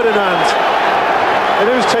taken Ferdinand and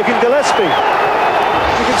who's taken Gillespie.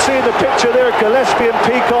 You can see in the picture there, Gillespie and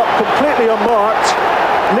Peacock completely unmarked.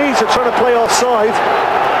 Leeds are trying to play offside.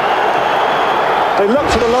 They look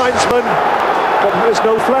to the linesman, but there's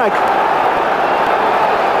no flag.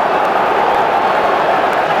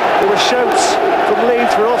 There were shouts from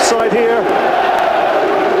Leeds for offside here.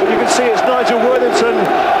 And you can see it's Nigel Worthington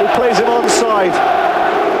who plays him onside.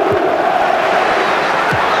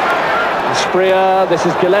 Asprilla, this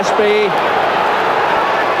is Gillespie.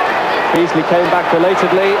 Beasley came back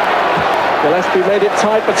belatedly. Gillespie made it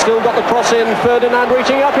tight, but still got the cross in. Ferdinand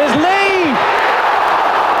reaching up, his Lee!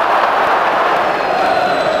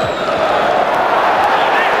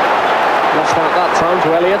 Lost out that time to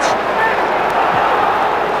Elliott.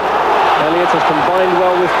 Elliott has combined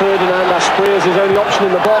well with Ferdinand. Asprilla is his only option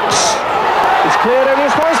in the box. It's cleared only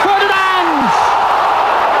as far as Ferdinand!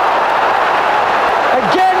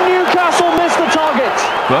 Again, Newcastle missed the target.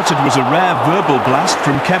 But it was a rare verbal blast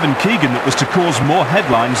from Kevin Keegan that was to cause more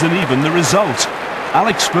headlines than even the result.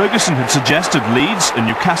 Alex Ferguson had suggested Leeds and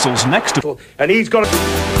Newcastle's next... And he's got...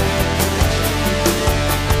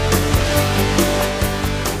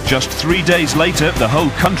 Just 3 days later, the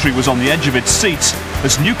whole country was on the edge of its seats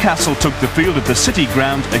as Newcastle took the field at the City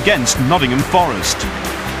Ground against Nottingham Forest.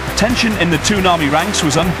 Tension in the Toonami ranks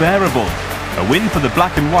was unbearable. A win for the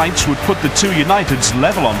Black and Whites would put the two Uniteds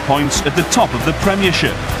level on points at the top of the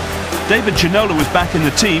Premiership. David Ginola was back in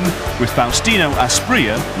the team, with Faustino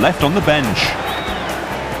Asprilla left on the bench.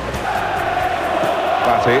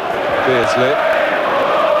 Batty, Beardsley.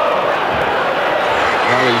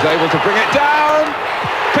 Well, he's able to bring it down.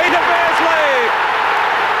 Peter Beardsley!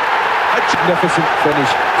 A magnificent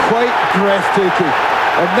finish, quite breathtaking.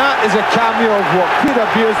 And that is a cameo of what Peter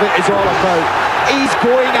Beardsley is all about. He's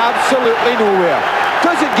going absolutely nowhere.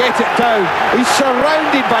 Doesn't get it down. He's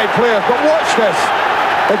surrounded by players, but watch this.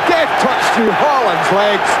 A deft touch through Haaland's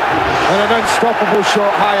legs and an unstoppable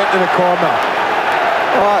shot high into the corner.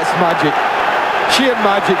 Oh, it's magic. Sheer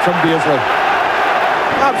magic from Beardsley.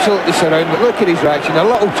 Absolutely surrounded. Look at his reaction. A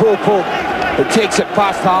little toe poke that takes it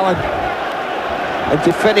past Haaland. And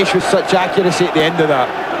to finish with such accuracy at the end of that,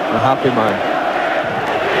 a happy man.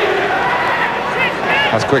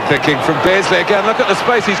 That's quick thinking from Beardsley again. Look at the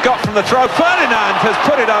space he's got from the throw. Ferdinand has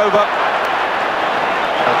put it over.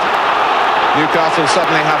 Newcastle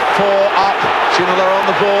suddenly have 4 up. Ginola on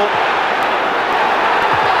the ball.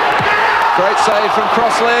 Great save from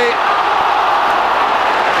Crossley.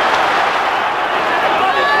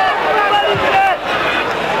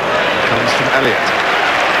 Comes from Elliott.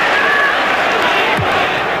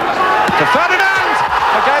 To Ferdinand!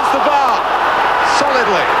 Against the bar.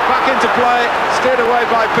 Solidly. Back into play. Steered away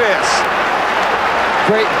by Pearce.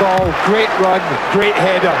 Great ball, great run, great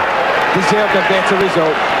header. Deserved a better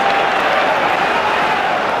result.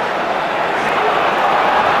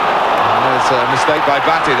 There's a mistake by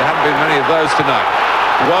Batty. There haven't been many of those tonight.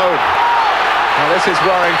 Wone. Now this is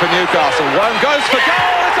worrying for Newcastle. Wone goes for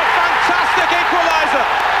goal. It's a fantastic equaliser.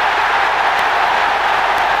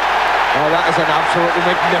 Oh, that is an absolutely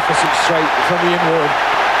magnificent strike from Ian Wone.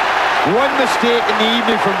 One mistake in the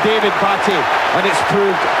evening from David Batty, and it's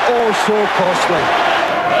proved oh so costly.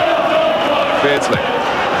 Beardsley.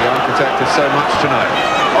 the architect of so much tonight.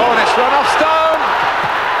 Oh, and it's run off Stone!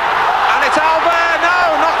 And it's Albert!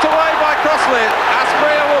 No, knocked away by Crossley.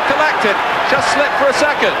 Aspria will collect it. Just slipped for a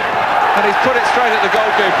second. And he's put it straight at the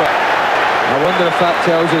goalkeeper. I wonder if that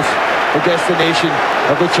tells us the destination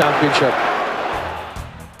of the championship.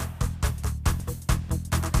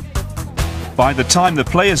 By the time the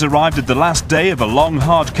players arrived at the last day of a long,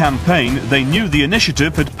 hard campaign, they knew the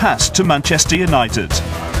initiative had passed to Manchester United.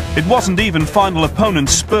 It wasn't even final opponent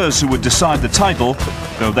Spurs who would decide the title,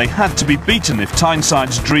 though they had to be beaten if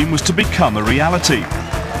Tyneside's dream was to become a reality.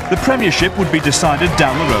 The Premiership would be decided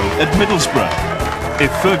down the road at Middlesbrough.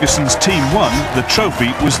 If Ferguson's team won, the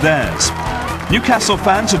trophy was theirs. Newcastle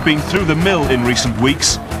fans have been through the mill in recent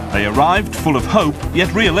weeks. They arrived full of hope,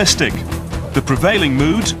 yet realistic. The prevailing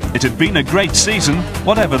mood, it had been a great season,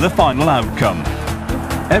 whatever the final outcome.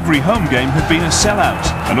 Every home game had been a sellout,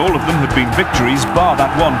 and all of them had been victories bar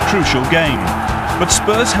that one crucial game. But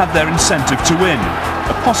Spurs had their incentive to win,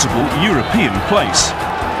 a possible European place.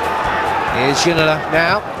 Here's Ginola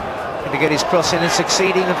now, going to get his cross in and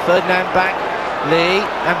succeeding, and Ferdinand back. Lee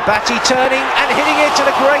and Batty turning and hitting it, and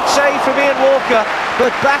a great save from Ian Walker.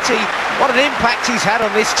 But Batty, what an impact he's had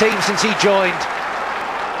on this team since he joined.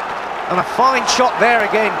 And a fine shot there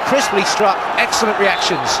again, crisply struck, excellent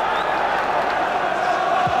reactions.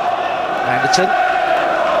 Anderton.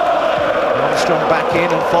 Armstrong back in,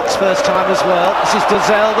 and Fox first time as well. This is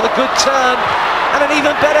Dozell with a good turn and an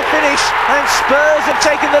even better finish, and Spurs have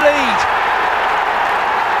taken the lead.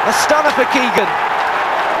 A stunner for Keegan.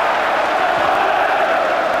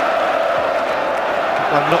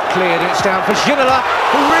 One not cleared, and it's down for Ginola,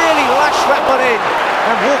 who really lashed that one in,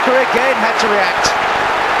 and Walker again had to react.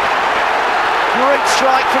 Great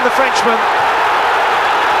strike from the Frenchman.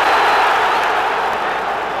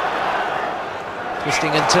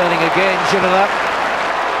 Twisting and turning again, Ginola,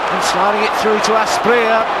 and sliding it through to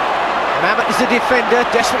Aspria. Mamet is the defender,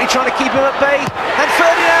 desperately trying to keep him at bay, and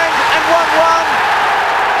Ferdinand, and 1-1.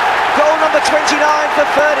 Goal number 29 for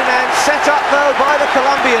Ferdinand, set up though by the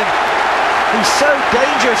Colombian, who's so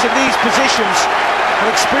dangerous in these positions. An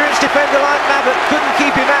experienced defender like Mamet couldn't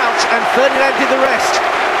keep him out, and Ferdinand did the rest.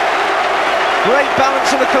 Great balance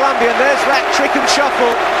from the Colombian. There's that trick and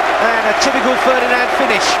shuffle, and a typical Ferdinand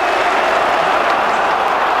finish.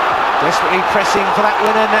 Desperately pressing for that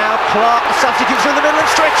winner now. Clark, the substitutes in the middle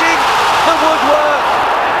and stretching the woodwork.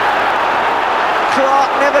 Clark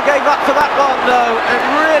never gave up for that one though, and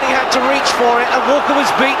really had to reach for it, and Walker was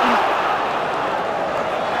beaten.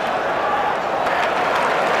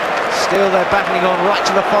 Still they're battling on right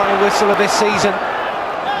to the final whistle of this season.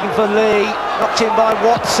 Looking for Lee, knocked in by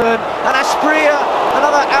Watson, and Aspria,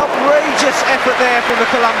 another outrageous effort there from the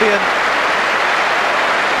Colombian.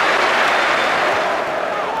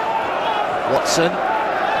 Watson.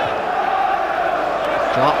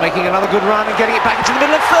 Clark making another good run and getting it back into the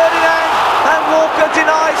middle of Ferdinand, and Walker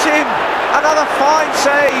denies him. Another fine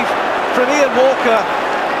save from Ian Walker.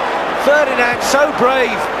 Ferdinand so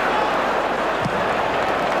brave.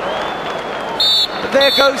 But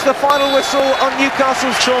there goes the final whistle on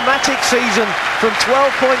Newcastle's traumatic season. From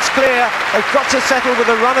 12 points clear, they've got to settle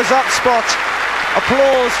with a runners-up spot.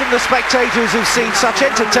 Applause from the spectators who've seen such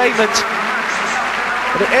entertainment.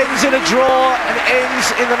 But it ends in a draw and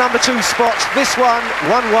ends in the number 2 spot. This one,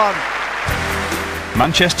 1-1.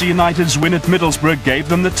 Manchester United's win at Middlesbrough gave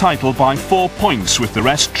them the title by 4 points, with the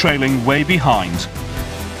rest trailing way behind.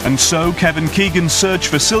 And so Kevin Keegan's search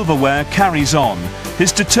for silverware carries on,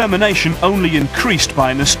 his determination only increased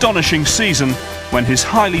by an astonishing season when his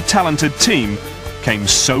highly talented team came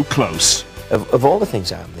so close. Of all the things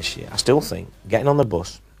that happened this year, I still think getting on the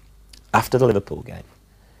bus after the Liverpool game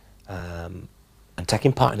and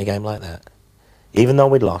taking part in a game like that, even though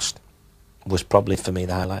we'd lost, was probably for me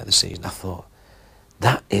the highlight of the season. I thought,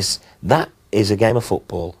 that is a game of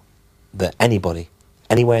football that anybody,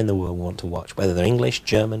 anywhere in the world want to watch, whether they're English,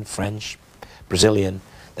 German, French, Brazilian,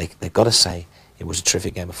 they've got to say it was a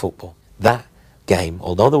terrific game of football. That game,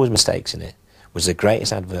 although there was mistakes in it, was the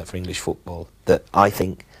greatest advert for English football that I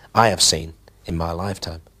think I have seen in my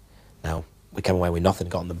lifetime. Now, we came away with nothing,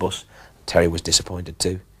 got on the bus. Terry was disappointed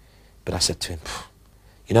too. But I said to him,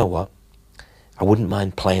 you know what? I wouldn't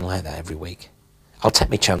mind playing like that every week. I'll take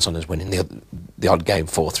my chance on us winning the odd game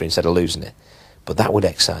 4-3 instead of losing it. But that would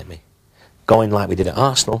excite me. Going like we did at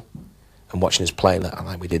Arsenal and watching us play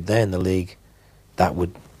like we did there in the league, that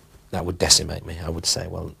would decimate me. I would say,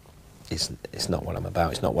 well, it's not what I'm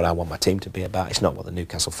about. It's not what I want my team to be about. It's not what the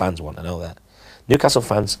Newcastle fans want. I know that. Newcastle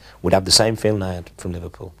fans would have the same feeling I had from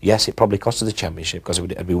Liverpool. Yes, it probably cost us the championship, because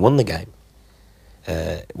if we won the game,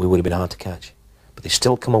 we would have been hard to catch. But they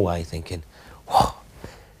still come away thinking, whoa,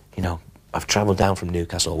 you know, I've travelled down from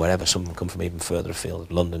Newcastle or wherever, some of them come from even further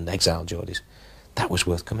afield, London, exile Geordies. That was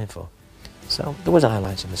worth coming for. So there was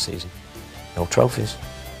highlights in the season. No trophies,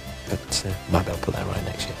 but might be able to put that right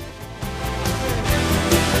next year.